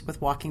others with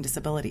walking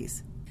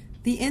disabilities.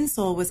 The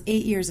insole was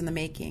 8 years in the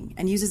making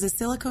and uses a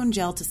silicone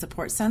gel to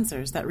support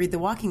sensors that read the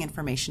walking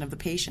information of the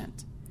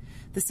patient.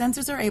 The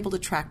sensors are able to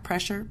track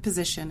pressure,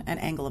 position, and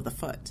angle of the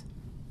foot.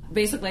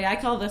 Basically, I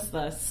call this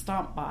the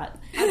stomp bot.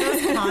 Are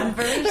those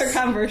Converse? They're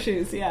Converse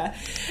shoes, yeah.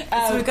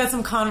 So we've got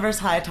some Converse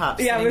high tops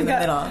in the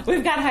middle.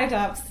 We've got high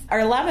tops.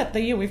 Our lab at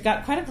the U, we've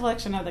got quite a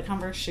collection of the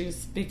Converse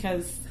shoes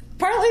because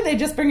partly they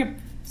just bring a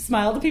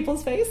smile to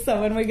people's face.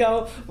 So when we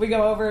go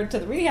over to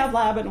the rehab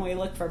lab and we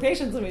look for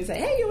patients and we say,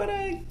 hey, you want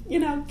to,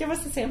 give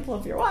us a sample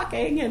of your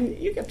walking and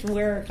you get to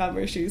wear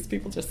Converse shoes.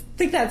 People just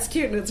think that's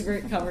cute and it's a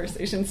great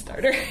conversation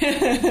starter.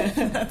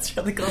 That's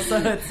really cool. So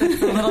it's a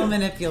little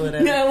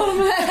manipulative. No, a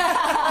little bit.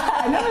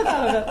 I never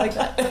thought of it like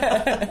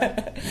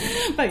that.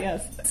 But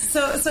yes.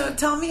 So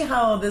tell me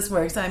how this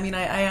works. I mean,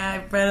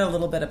 I read a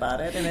little bit about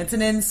it, and it's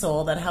an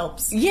insole that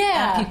helps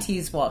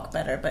amputees walk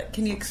better. But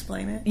can you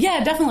explain it?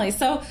 Yeah, definitely.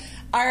 So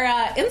our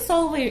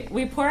insole,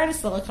 we pour out a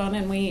silicone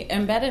and we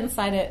embed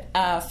inside it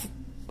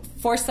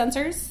force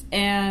sensors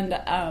and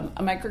a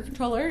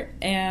microcontroller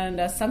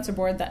and a sensor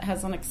board that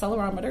has an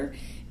accelerometer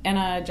and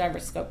a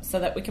gyroscope so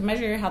that we can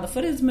measure how the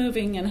foot is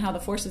moving and how the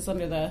forces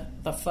under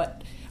the foot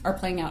are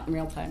playing out in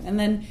real time. And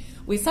then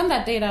we send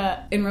that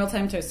data in real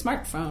time to a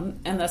smartphone,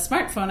 and the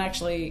smartphone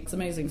actually, it's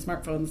amazing,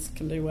 smartphones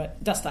can do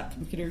what desktop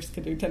computers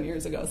could do 10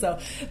 years ago. So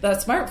the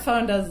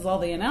smartphone does all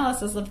the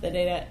analysis of the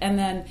data, and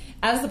then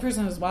as the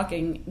person is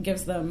walking,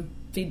 gives them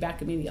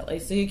feedback immediately.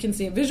 So you can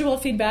see a visual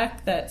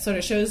feedback that sort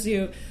of shows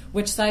you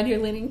which side you're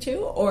leaning to,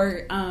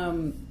 or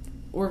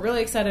we're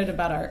really excited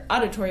about our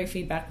auditory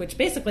feedback, which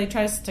basically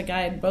tries to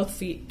guide both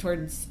feet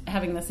towards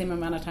having the same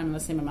amount of time and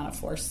the same amount of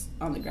force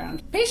on the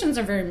ground. Patients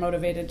are very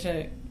motivated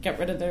to get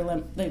rid of their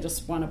limp. They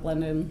just want to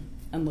blend in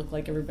and look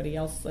like everybody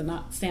else and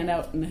not stand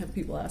out and have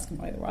people ask them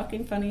why they're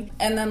walking funny.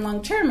 And then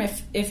long term,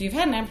 if you've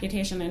had an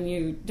amputation and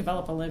you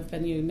develop a limp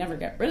and you never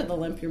get rid of the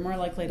limp, you're more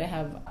likely to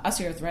have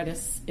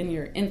osteoarthritis in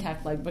your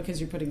intact leg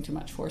because you're putting too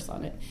much force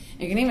on it.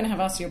 You can even have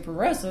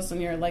osteoporosis in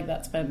your leg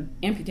that's been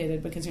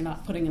amputated because you're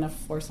not putting enough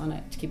force on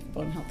it to keep the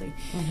bone healthy.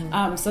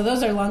 Mm-hmm. So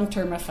those are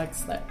long-term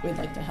effects that we'd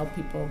like to help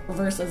people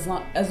reverse as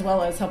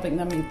well as helping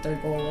them meet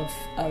their goal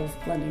of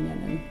blending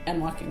in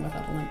and walking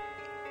without a limp.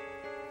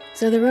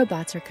 So the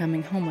robots are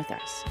coming home with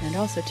us, and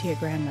also to your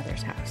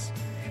grandmother's house.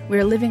 We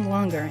are living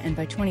longer, and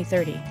by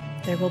 2030,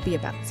 there will be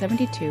about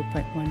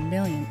 72.1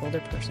 million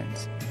older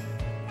persons.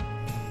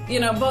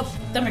 Both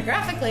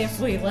demographically, if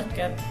we look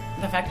at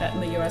the fact that in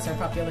the U.S. our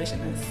population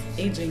is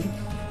aging,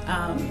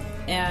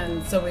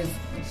 and so we've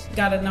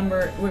got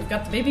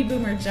the baby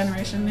boomer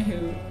generation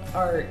who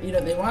are,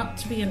 they want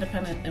to be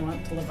independent, they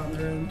want to live on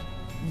their own.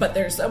 But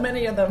there's so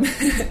many of them,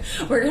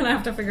 we're going to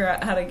have to figure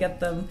out how to get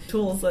them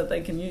tools that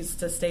they can use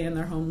to stay in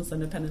their homes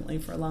independently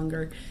for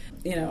longer,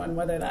 and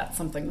whether that's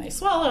something they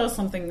swallow,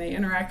 something they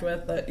interact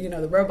with,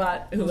 the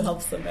robot who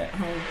helps them at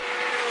home.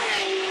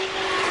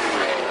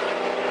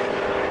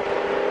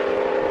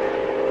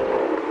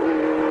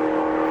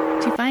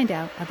 To find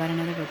out about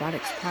another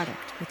robotics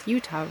product with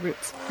Utah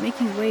roots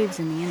making waves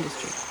in the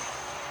industry,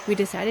 we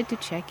decided to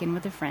check in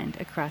with a friend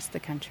across the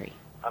country.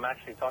 I'm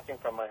actually talking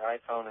from my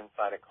iPhone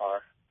inside a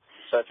car.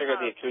 So I figured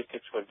the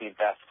acoustics would be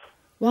best.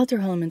 Walter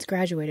Holmans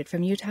graduated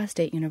from Utah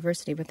State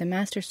University with a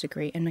master's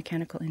degree in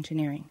mechanical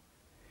engineering.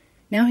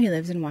 Now he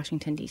lives in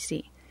Washington,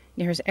 D.C.,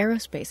 near his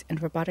aerospace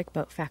and robotic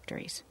boat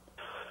factories.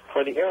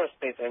 For the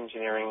aerospace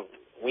engineering,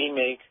 we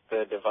make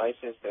the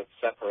devices that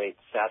separate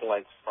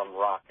satellites from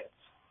rockets.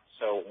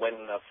 So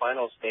when the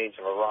final stage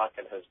of a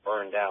rocket has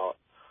burned out,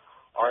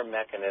 our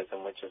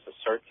mechanism, which is a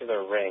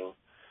circular ring,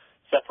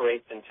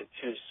 separates into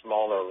two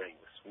smaller rings.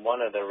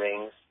 One of the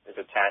rings is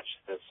attached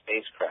to the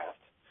spacecraft,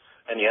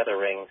 and the other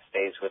ring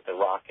stays with the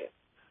rocket.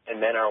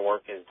 And then our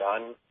work is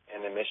done,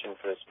 and the mission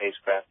for the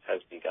spacecraft has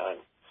begun.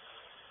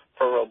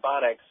 For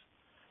robotics,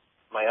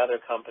 my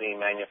other company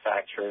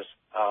manufactures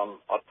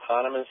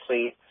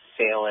autonomously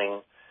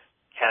sailing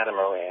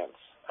catamarans,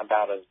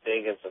 about as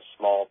big as a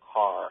small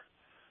car.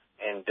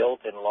 And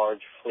built in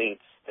large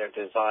fleets, they're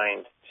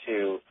designed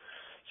to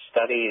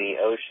study the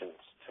oceans,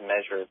 to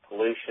measure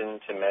pollution,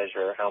 to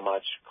measure how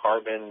much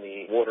carbon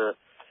the water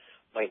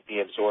might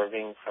be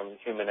absorbing from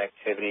human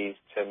activities,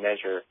 to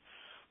measure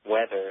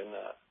weather and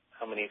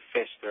how many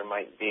fish there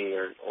might be,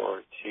 or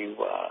to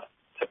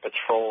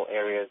patrol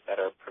areas that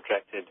are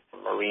protected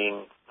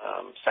marine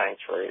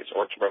sanctuaries,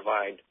 or to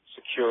provide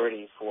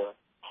security for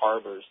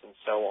harbors and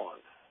so on.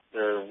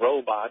 They're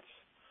robots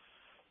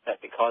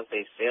that, because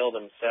they sail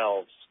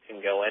themselves,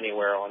 can go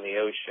anywhere on the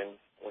ocean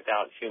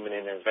without human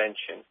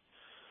intervention.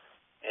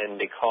 And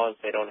because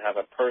they don't have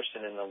a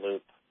person in the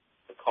loop,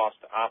 the cost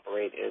to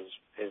operate is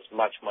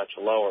much, much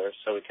lower,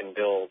 so we can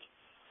build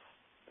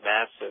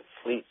massive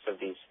fleets of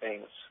these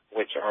things,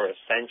 which are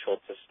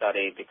essential to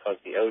study because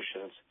the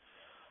oceans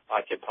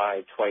occupy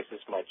twice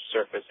as much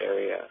surface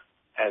area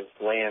as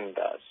land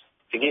does.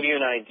 To give you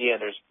an idea,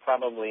 there's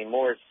probably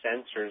more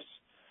sensors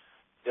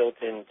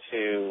built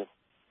into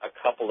a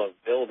couple of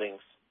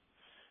buildings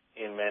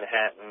in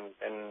Manhattan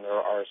than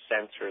there are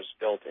sensors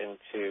built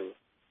into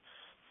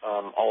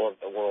all of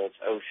the world's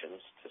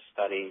oceans to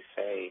study,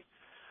 say,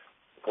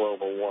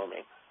 global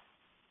warming.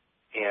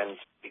 And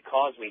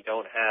because we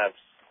don't have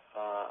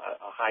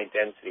a high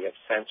density of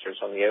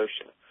sensors on the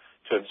ocean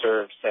to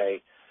observe,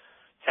 say,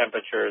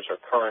 temperatures or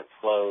current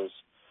flows,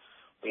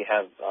 we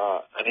have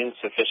an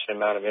insufficient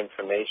amount of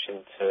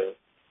information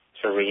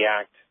to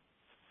react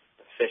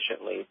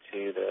efficiently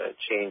to the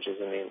changes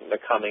in the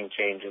coming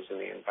changes in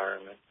the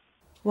environment.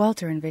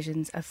 Walter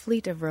envisions a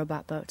fleet of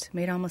robot boats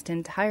made almost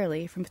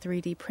entirely from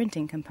 3D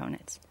printing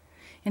components.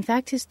 In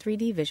fact, his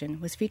 3D vision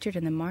was featured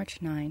in the March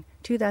 9,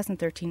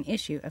 2013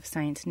 issue of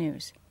Science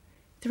News.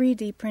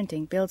 3D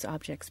printing builds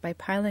objects by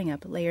piling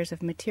up layers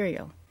of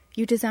material.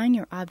 You design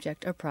your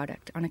object or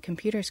product on a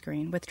computer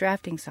screen with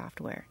drafting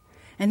software,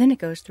 and then it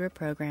goes through a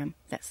program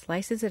that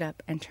slices it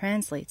up and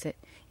translates it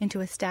into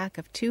a stack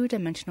of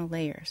two-dimensional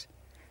layers.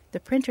 The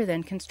printer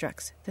then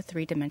constructs the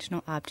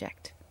three-dimensional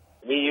object.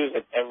 We use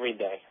it every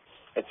day.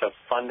 It's a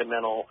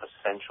fundamental,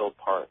 essential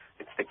part.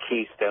 It's the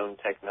keystone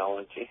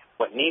technology.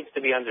 What needs to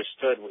be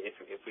understood,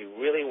 if we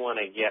really want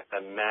to get the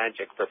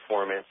magic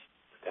performance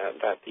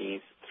that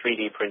these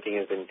 3D printing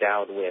is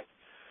endowed with,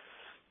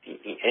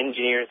 the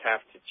engineers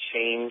have to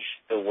change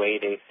the way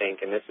they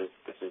think, and this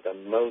is the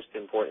most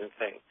important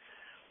thing.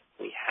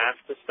 We have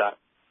to stop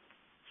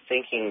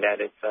thinking that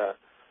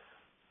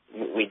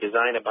we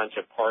design a bunch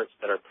of parts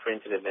that are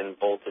printed and then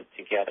bolted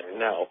together.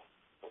 No,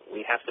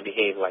 we have to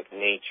behave like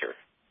nature.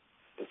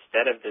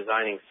 Instead of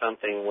designing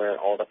something where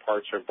all the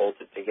parts are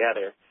bolted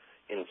together,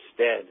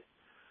 instead,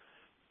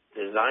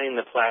 design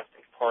the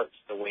plastic parts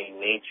the way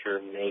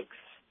nature makes,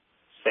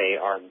 say,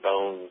 our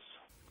bones.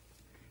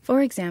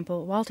 For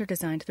example, Walter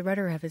designed the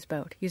rudder of his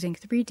boat using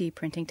 3D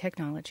printing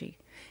technology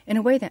in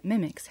a way that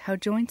mimics how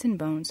joints and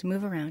bones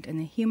move around in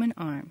the human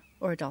arm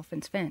or a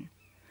dolphin's fin.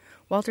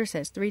 Walter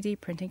says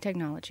 3D printing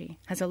technology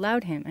has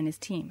allowed him and his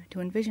team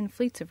to envision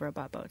fleets of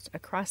robot boats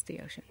across the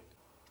ocean.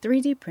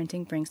 3D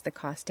printing brings the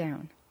cost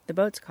down. The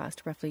boats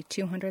cost roughly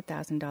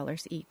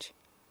 $200,000 each.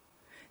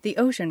 The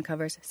ocean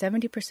covers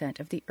 70%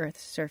 of the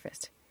Earth's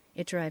surface.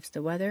 It drives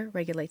the weather,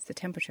 regulates the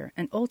temperature,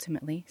 and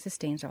ultimately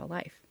sustains all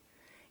life.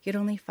 Yet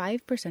only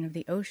 5% of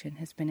the ocean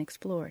has been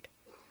explored.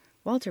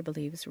 Walter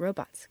believes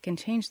robots can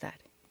change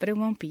that, but it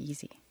won't be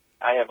easy.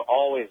 I have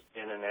always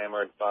been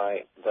enamored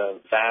by the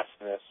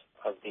vastness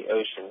of the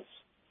oceans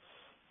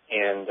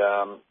and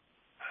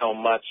how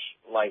much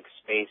like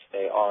space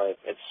they are.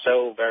 It's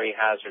so very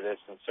hazardous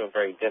and so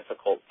very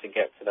difficult to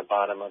get to the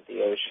bottom of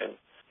the ocean.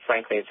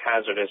 Frankly, it's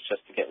hazardous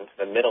just to get into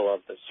the middle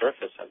of the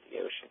surface of the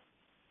ocean.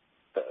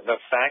 The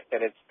fact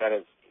that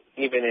it's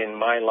even in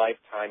my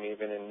lifetime,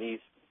 even in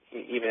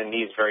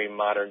these very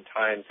modern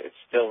times, it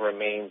still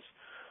remains,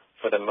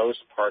 for the most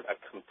part, a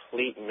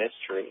complete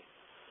mystery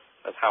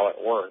of how it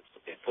works.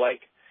 It's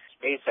like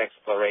space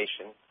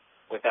exploration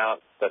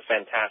without the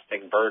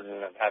fantastic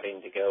burden of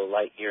having to go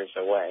light years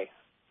away.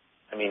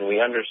 I mean,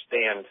 we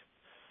understand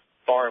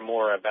far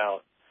more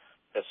about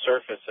the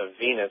surface of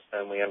Venus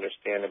than we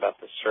understand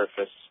about the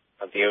surface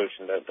of the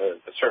ocean,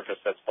 the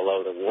surface that's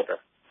below the water,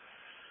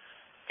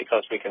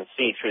 because we can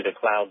see through the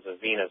clouds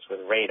of Venus with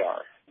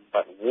radar.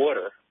 But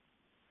water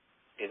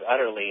is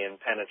utterly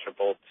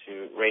impenetrable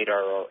to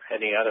radar or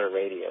any other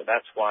radio.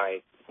 That's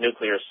why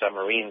nuclear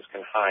submarines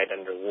can hide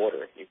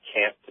underwater. You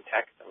can't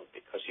detect them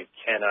because you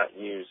cannot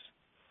use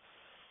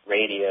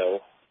radio,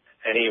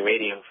 any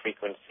radio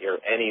frequency or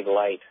any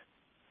light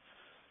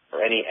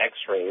or any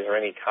X-rays or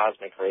any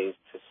cosmic rays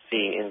to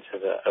see into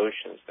the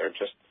oceans. They're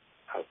just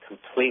a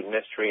complete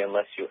mystery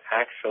unless you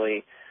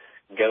actually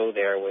go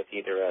there with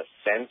either a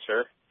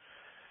sensor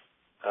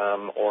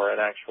or an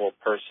actual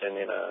person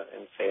in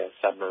say, a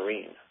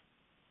submarine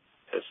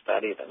to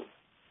study them.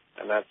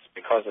 And that's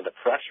because of the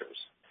pressures.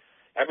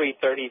 Every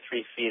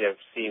 33 feet of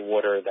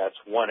seawater, that's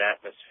 1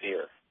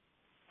 atmosphere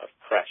of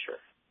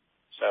pressure.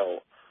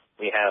 So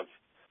we have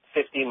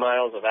 50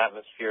 miles of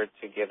atmosphere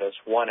to give us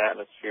 1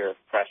 atmosphere of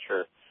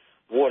pressure.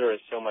 Water is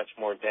so much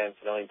more dense,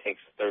 it only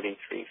takes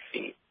 33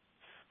 feet.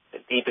 The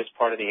deepest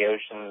part of the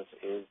oceans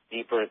is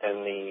deeper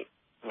than the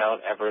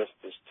Mount Everest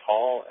is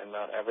tall, and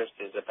Mount Everest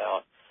is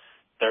about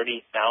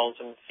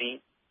 30,000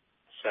 feet.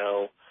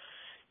 So,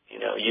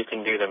 you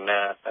can do the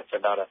math. That's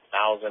about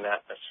 1,000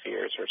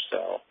 atmospheres or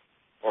so,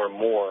 or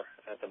more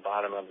at the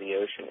bottom of the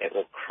ocean. It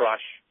will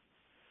crush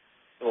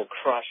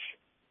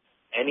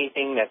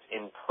anything that's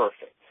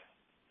imperfect.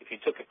 If you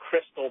took a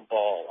crystal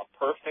ball, a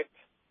perfect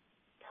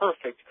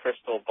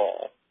crystal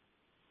ball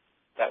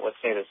that was,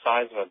 say, the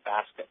size of a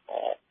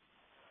basketball,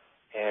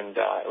 and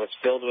it was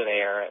filled with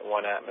air at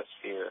 1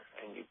 atmosphere,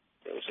 and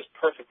it was just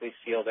perfectly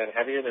sealed and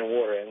heavier than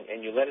water,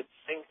 and you let it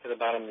sink to the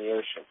bottom of the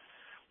ocean,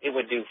 it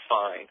would do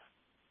fine.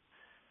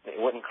 It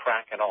wouldn't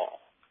crack at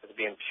all. It would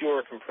be in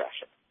pure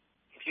compression.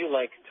 If you,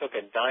 took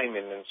a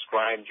diamond and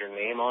scribed your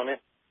name on it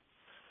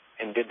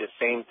and did the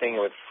same thing, it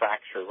would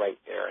fracture right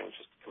there and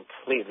just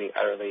completely,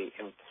 utterly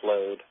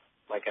implode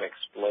like an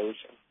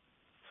explosion.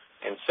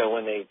 And so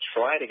when they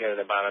try to go to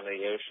the bottom of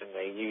the ocean,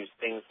 they use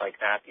things like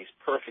that, these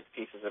perfect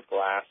pieces of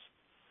glass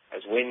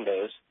as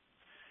windows,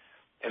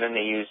 and then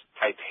they use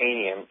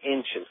titanium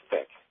inches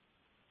thick,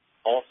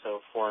 also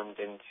formed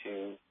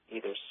into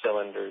either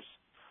cylinders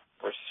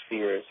or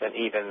spheres, and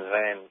even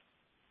then,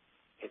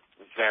 it's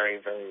very,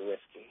 very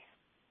risky.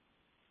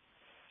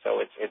 So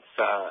it's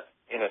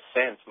in a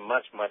sense,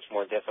 much, much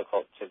more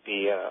difficult to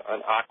be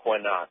an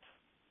aquanaut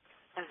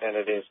than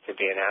it is to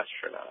be an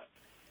astronaut.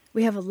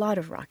 We have a lot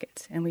of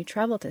rockets, and we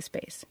travel to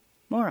space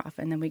more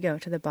often than we go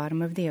to the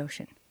bottom of the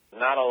ocean.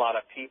 Not a lot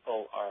of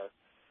people are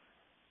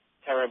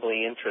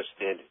terribly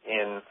interested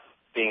in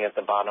being at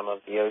the bottom of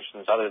the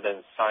oceans other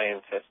than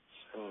scientists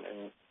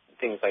and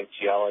things like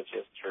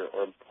geologists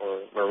or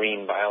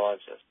marine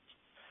biologists.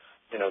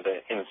 You know,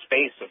 in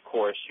space, of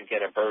course, you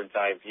get a bird's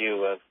eye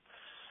view of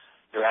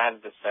your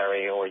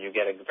adversary, or you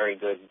get a very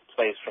good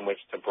place from which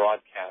to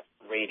broadcast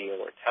radio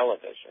or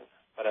television.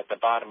 But at the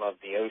bottom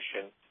of the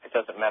ocean, it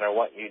doesn't matter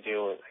what you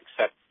do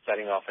except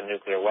setting off a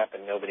nuclear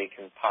weapon. Nobody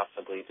can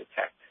possibly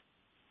detect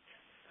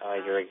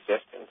your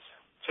existence.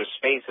 So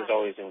space has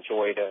always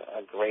enjoyed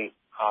a great,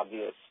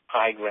 obvious,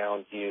 high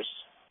ground use.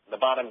 The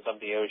bottoms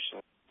of the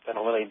ocean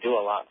don't really do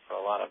a lot for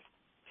a lot of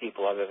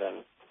people other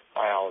than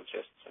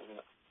biologists and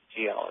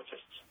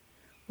geologists.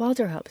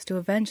 Walter hopes to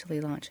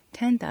eventually launch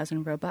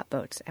 10,000 robot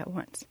boats at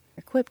once,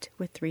 equipped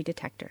with 3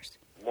 detectors.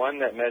 One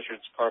that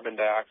measures carbon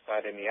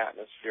dioxide in the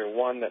atmosphere,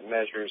 one that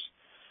measures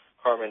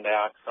carbon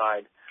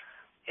dioxide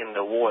in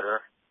the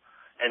water,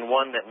 and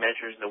one that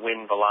measures the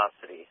wind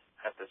velocity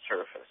at the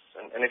surface.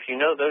 And if you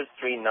know those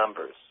 3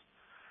 numbers,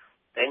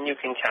 then you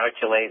can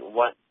calculate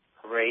what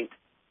rate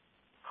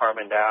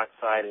carbon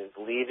dioxide is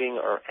leaving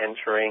or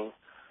entering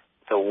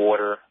the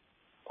water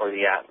or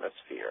the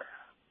atmosphere.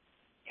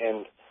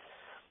 And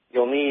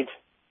you'll need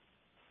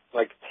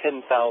like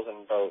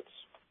 10,000 boats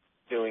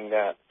doing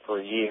that for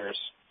years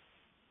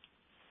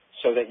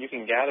so that you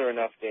can gather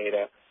enough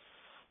data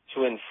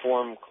to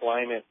inform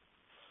climate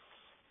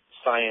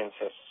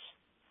scientists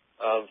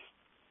of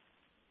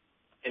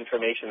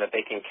information that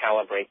they can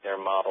calibrate their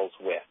models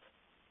with.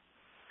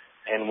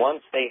 And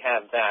once they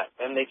have that,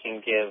 then they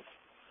can give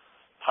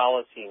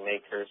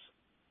policymakers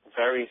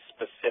very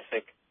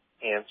specific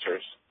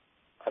answers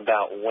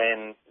about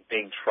when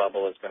big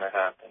trouble is going to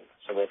happen.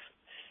 So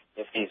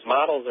if these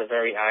models are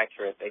very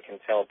accurate, they can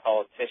tell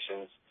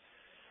politicians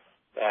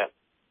that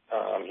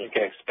you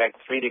can expect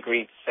 3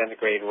 degrees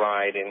centigrade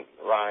rise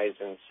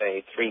in,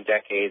 say, 3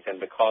 decades, and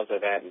because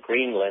of that,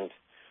 Greenland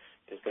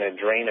is going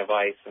to drain of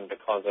ice, and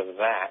because of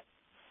that,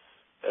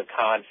 the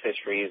cod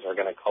fisheries are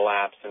going to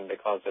collapse, and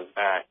because of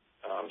that,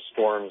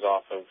 storms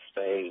off of,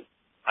 say,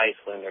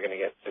 Iceland are going to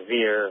get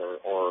severe,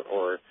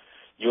 or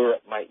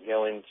Europe might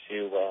go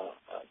into a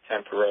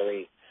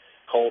temporary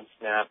cold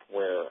snap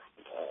where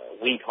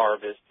wheat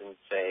harvest in,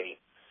 say,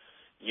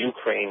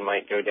 Ukraine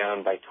might go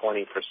down by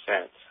 20%.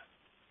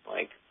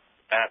 Like,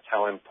 that's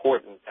how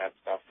important that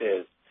stuff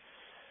is.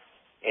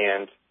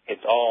 And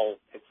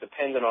it's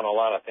dependent on a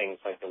lot of things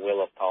like the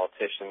will of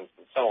politicians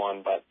and so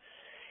on, but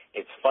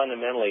it's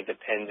fundamentally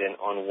dependent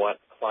on what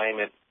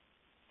climate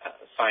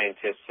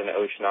scientists and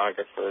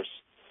oceanographers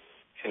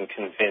can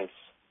convince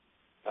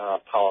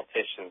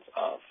politicians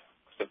of.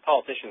 Because the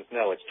politicians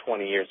know it's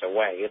 20 years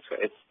away.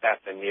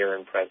 That's a near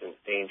and present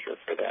danger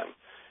for them.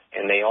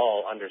 And they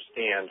all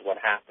understand what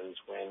happens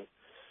when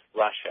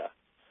Russia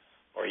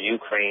or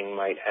Ukraine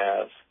might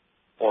have,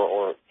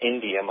 or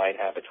India might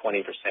have a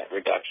 20%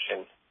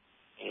 reduction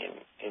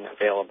in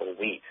available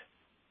wheat.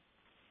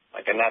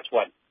 And that's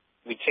what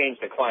we change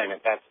the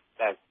climate.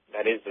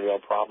 That is the real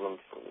problem.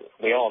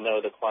 We all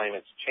know the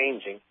climate's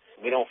changing.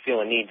 We don't feel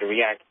a need to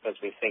react because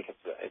we think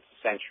it's a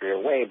century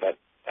away, but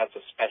that's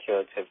a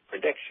speculative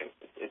prediction.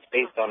 It's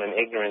based on an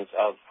ignorance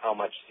of how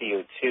much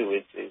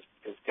CO2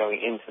 is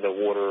going into the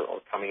water or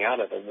coming out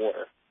of the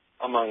water,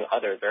 among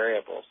other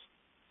variables.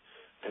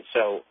 And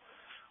so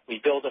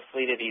we build a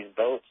fleet of these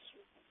boats.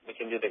 We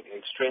can do it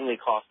extremely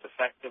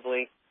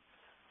cost-effectively,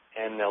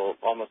 and they'll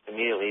almost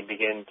immediately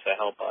begin to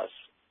help us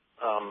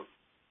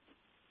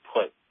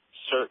put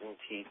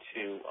certainty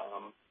to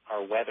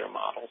our weather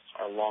models,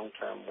 our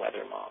long-term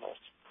weather models.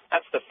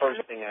 That's the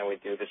first thing I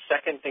would do. The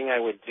second thing I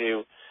would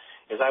do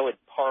is I would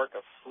park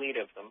a fleet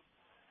of them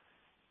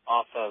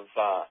off of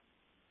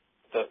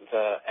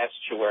the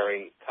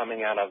estuary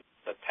coming out of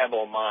the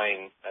Pebble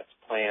mine that's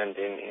planned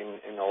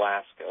in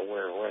Alaska,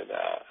 where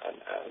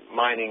a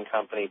mining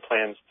company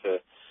plans to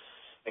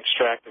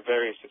extract a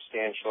very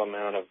substantial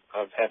amount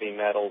of heavy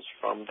metals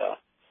from the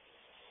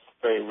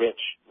very rich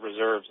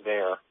reserves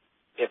there.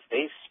 If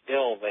they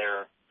spill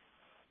their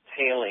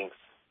tailings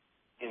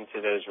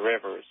into those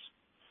rivers,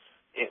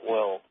 it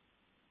will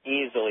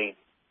easily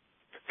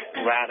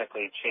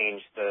radically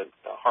change the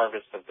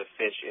harvest of the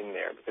fish in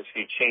there, because if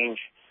you change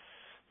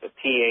the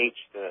pH,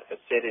 the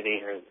acidity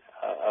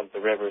of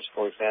the rivers,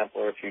 for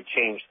example, or if you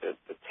change the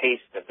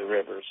taste of the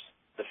rivers,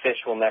 the fish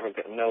will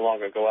no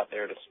longer go up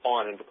there to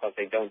spawn, and because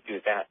they don't do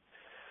that,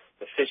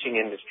 the fishing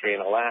industry in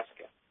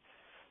Alaska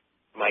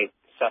might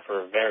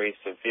suffer a very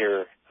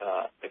severe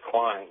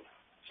decline.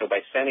 So by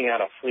sending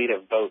out a fleet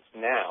of boats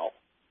now,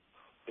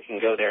 we can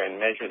go there and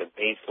measure the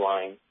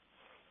baseline,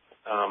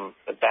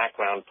 the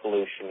background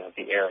pollution of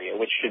the area,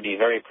 which should be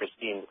very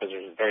pristine because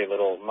there's very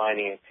little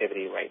mining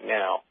activity right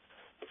now,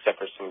 except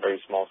for some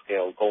very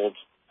small-scale gold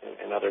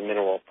and other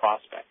mineral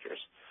prospectors.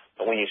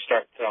 But when you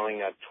start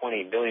throwing a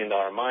 $20 billion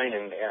mine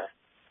in there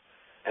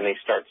and they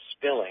start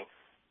spilling,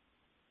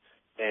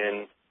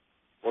 then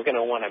we're going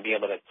to want to be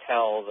able to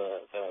tell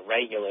the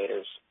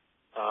regulators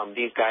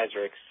these guys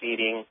are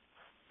exceeding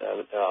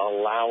the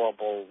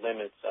allowable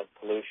limits of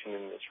pollution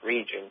in this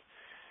region.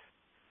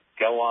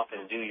 Go off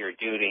and do your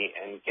duty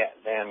and get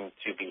them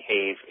to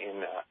behave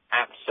in an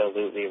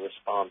absolutely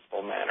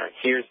responsible manner.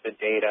 Here's the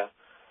data.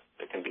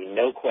 There can be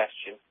no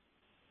question.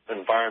 The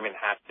environment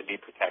has to be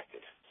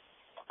protected.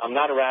 I'm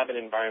not a rabid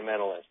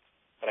environmentalist,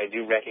 but I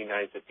do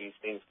recognize that these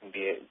things can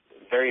be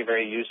very,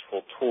 very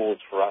useful tools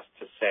for us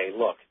to say,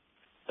 look,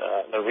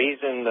 the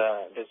reason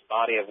this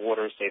body of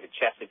water, say the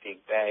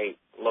Chesapeake Bay,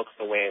 looks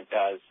the way it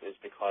does is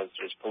because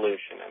there's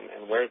pollution.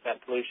 And where is that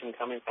pollution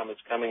coming from?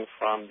 It's coming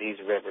from these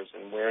rivers.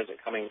 And where is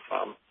it coming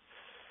from?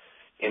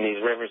 In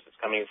these rivers, it's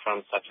coming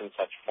from such and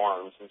such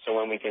farms. And so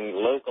when we can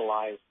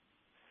localize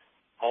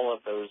all of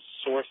those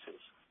sources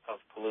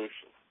of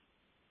pollution,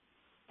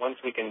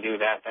 once we can do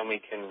that, then we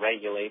can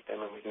regulate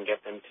them and we can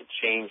get them to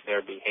change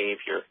their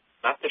behavior.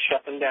 Not to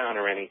shut them down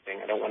or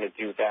anything. I don't want to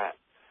do that.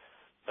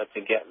 But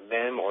to get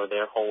them or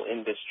their whole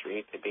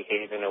industry to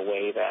behave in a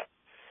way that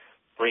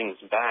brings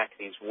back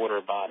these water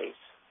bodies.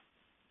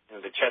 You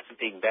know, the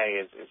Chesapeake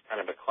Bay is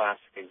kind of a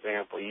classic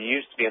example. You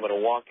used to be able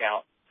to walk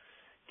out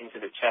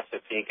into the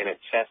Chesapeake and at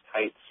chest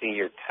height see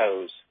your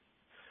toes.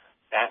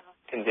 That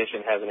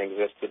condition hasn't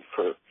existed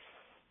for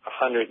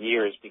 100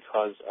 years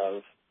because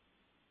of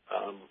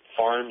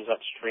farms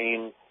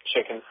upstream,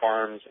 chicken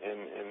farms,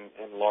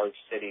 and large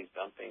cities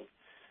dumping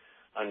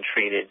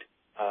untreated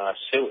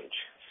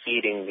sewage,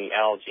 feeding the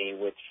algae,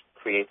 which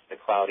creates the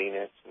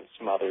cloudiness and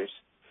smothers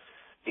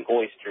the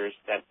oysters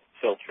that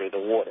filter the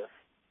water.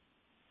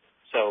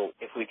 So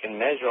if we can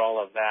measure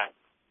all of that,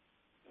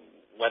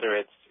 whether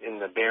it's in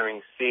the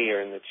Bering Sea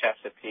or in the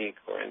Chesapeake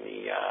or in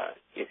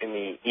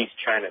the East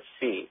China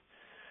Sea,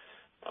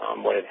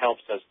 what it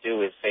helps us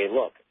do is say,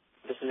 look,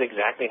 this is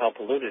exactly how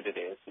polluted it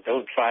is.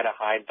 Don't try to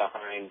hide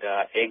behind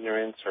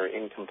ignorance or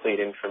incomplete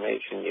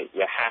information.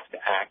 You have to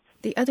act.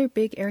 The other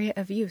big area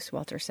of use,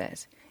 Walter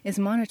says, is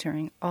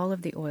monitoring all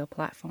of the oil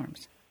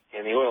platforms.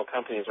 And the oil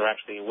companies are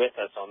actually with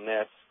us on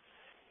this.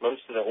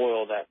 Most of the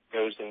oil that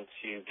goes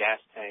into gas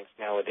tanks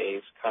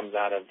nowadays comes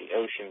out of the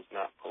oceans,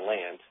 not the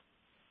land.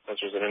 So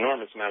there's an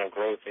enormous amount of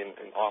growth in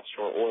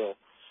offshore oil.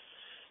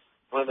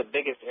 One of the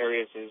biggest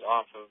areas is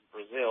off of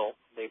Brazil.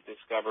 They've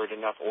discovered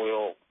enough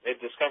oil. They've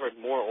discovered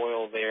more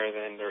oil there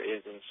than there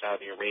is in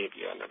Saudi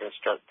Arabia, and they're going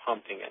to start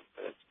pumping it.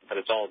 But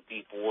it's all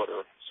deep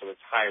water, so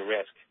it's high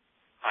risk,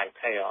 high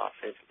payoff.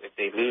 If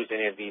they lose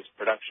any of these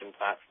production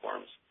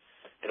platforms,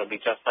 it'll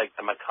be just like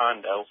the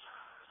Macondo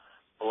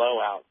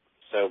blowout.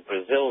 So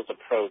Brazil's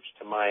approach,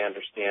 to my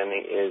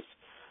understanding, is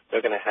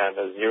they're going to have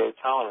a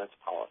zero-tolerance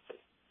policy.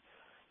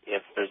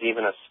 If there's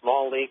even a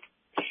small leak,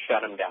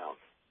 shut them down.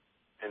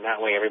 And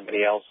that way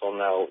everybody else will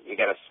know you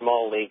got a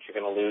small leak, you're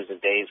going to lose a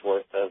day's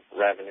worth of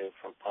revenue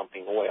from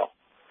pumping oil.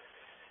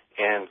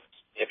 And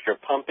if you're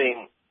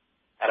pumping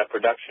at a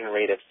production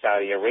rate of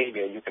Saudi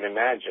Arabia, you can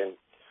imagine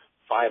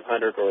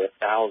 500 or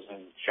 1,000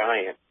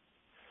 giant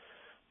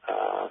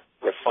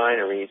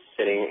refineries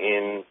sitting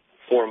in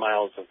 4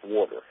 miles of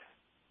water,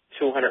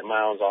 200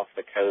 miles off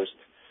the coast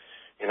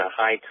in a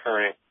high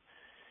current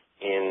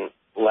in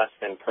less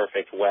than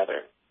perfect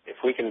weather. If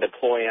we can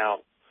deploy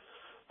out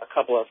a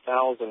couple of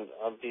thousand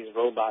of these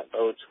robot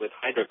boats with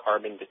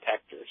hydrocarbon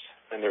detectors,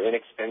 and they're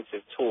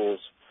inexpensive tools,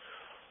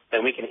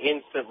 then we can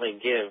instantly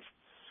give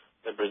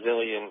the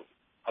Brazilian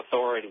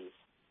authorities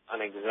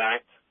an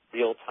exact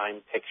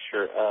real-time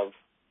picture of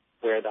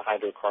where the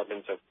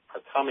hydrocarbons are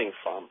coming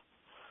from.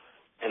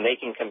 And they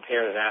can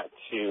compare that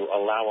to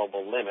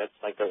allowable limits.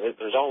 Like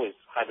there's always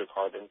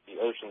hydrocarbons. The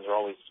oceans are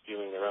always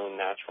spewing their own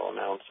natural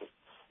amounts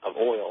of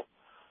oil.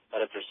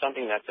 But if there's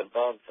something that's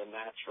above the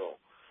natural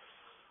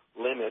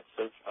limits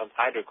of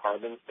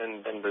hydrocarbons,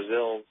 then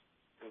Brazil's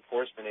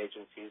enforcement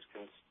agencies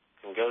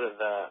can go to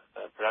the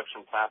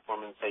production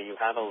platform and say, you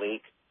have a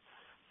leak,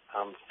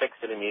 fix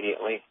it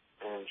immediately,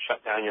 and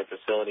shut down your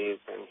facilities,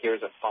 and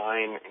here's a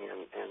fine,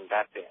 and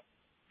that's it.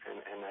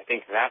 And I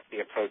think that's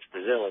the approach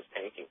Brazil is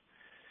taking.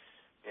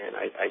 And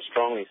I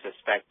strongly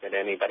suspect that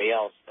anybody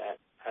else that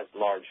has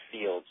large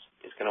fields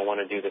is going to want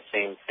to do the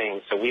same thing.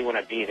 So we want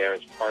to be there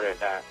as part of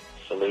that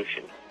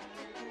solution.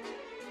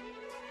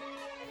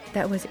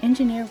 That was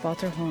engineer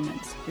Walter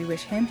Holmans. We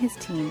wish him, his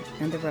team,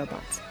 and the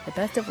robots the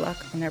best of luck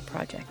on their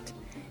project,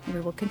 and we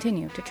will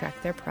continue to track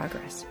their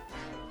progress.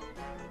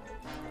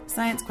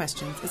 Science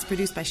Questions is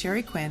produced by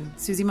Sheri Quinn,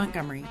 Susie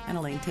Montgomery, and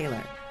Elaine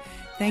Taylor.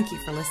 Thank you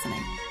for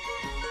listening.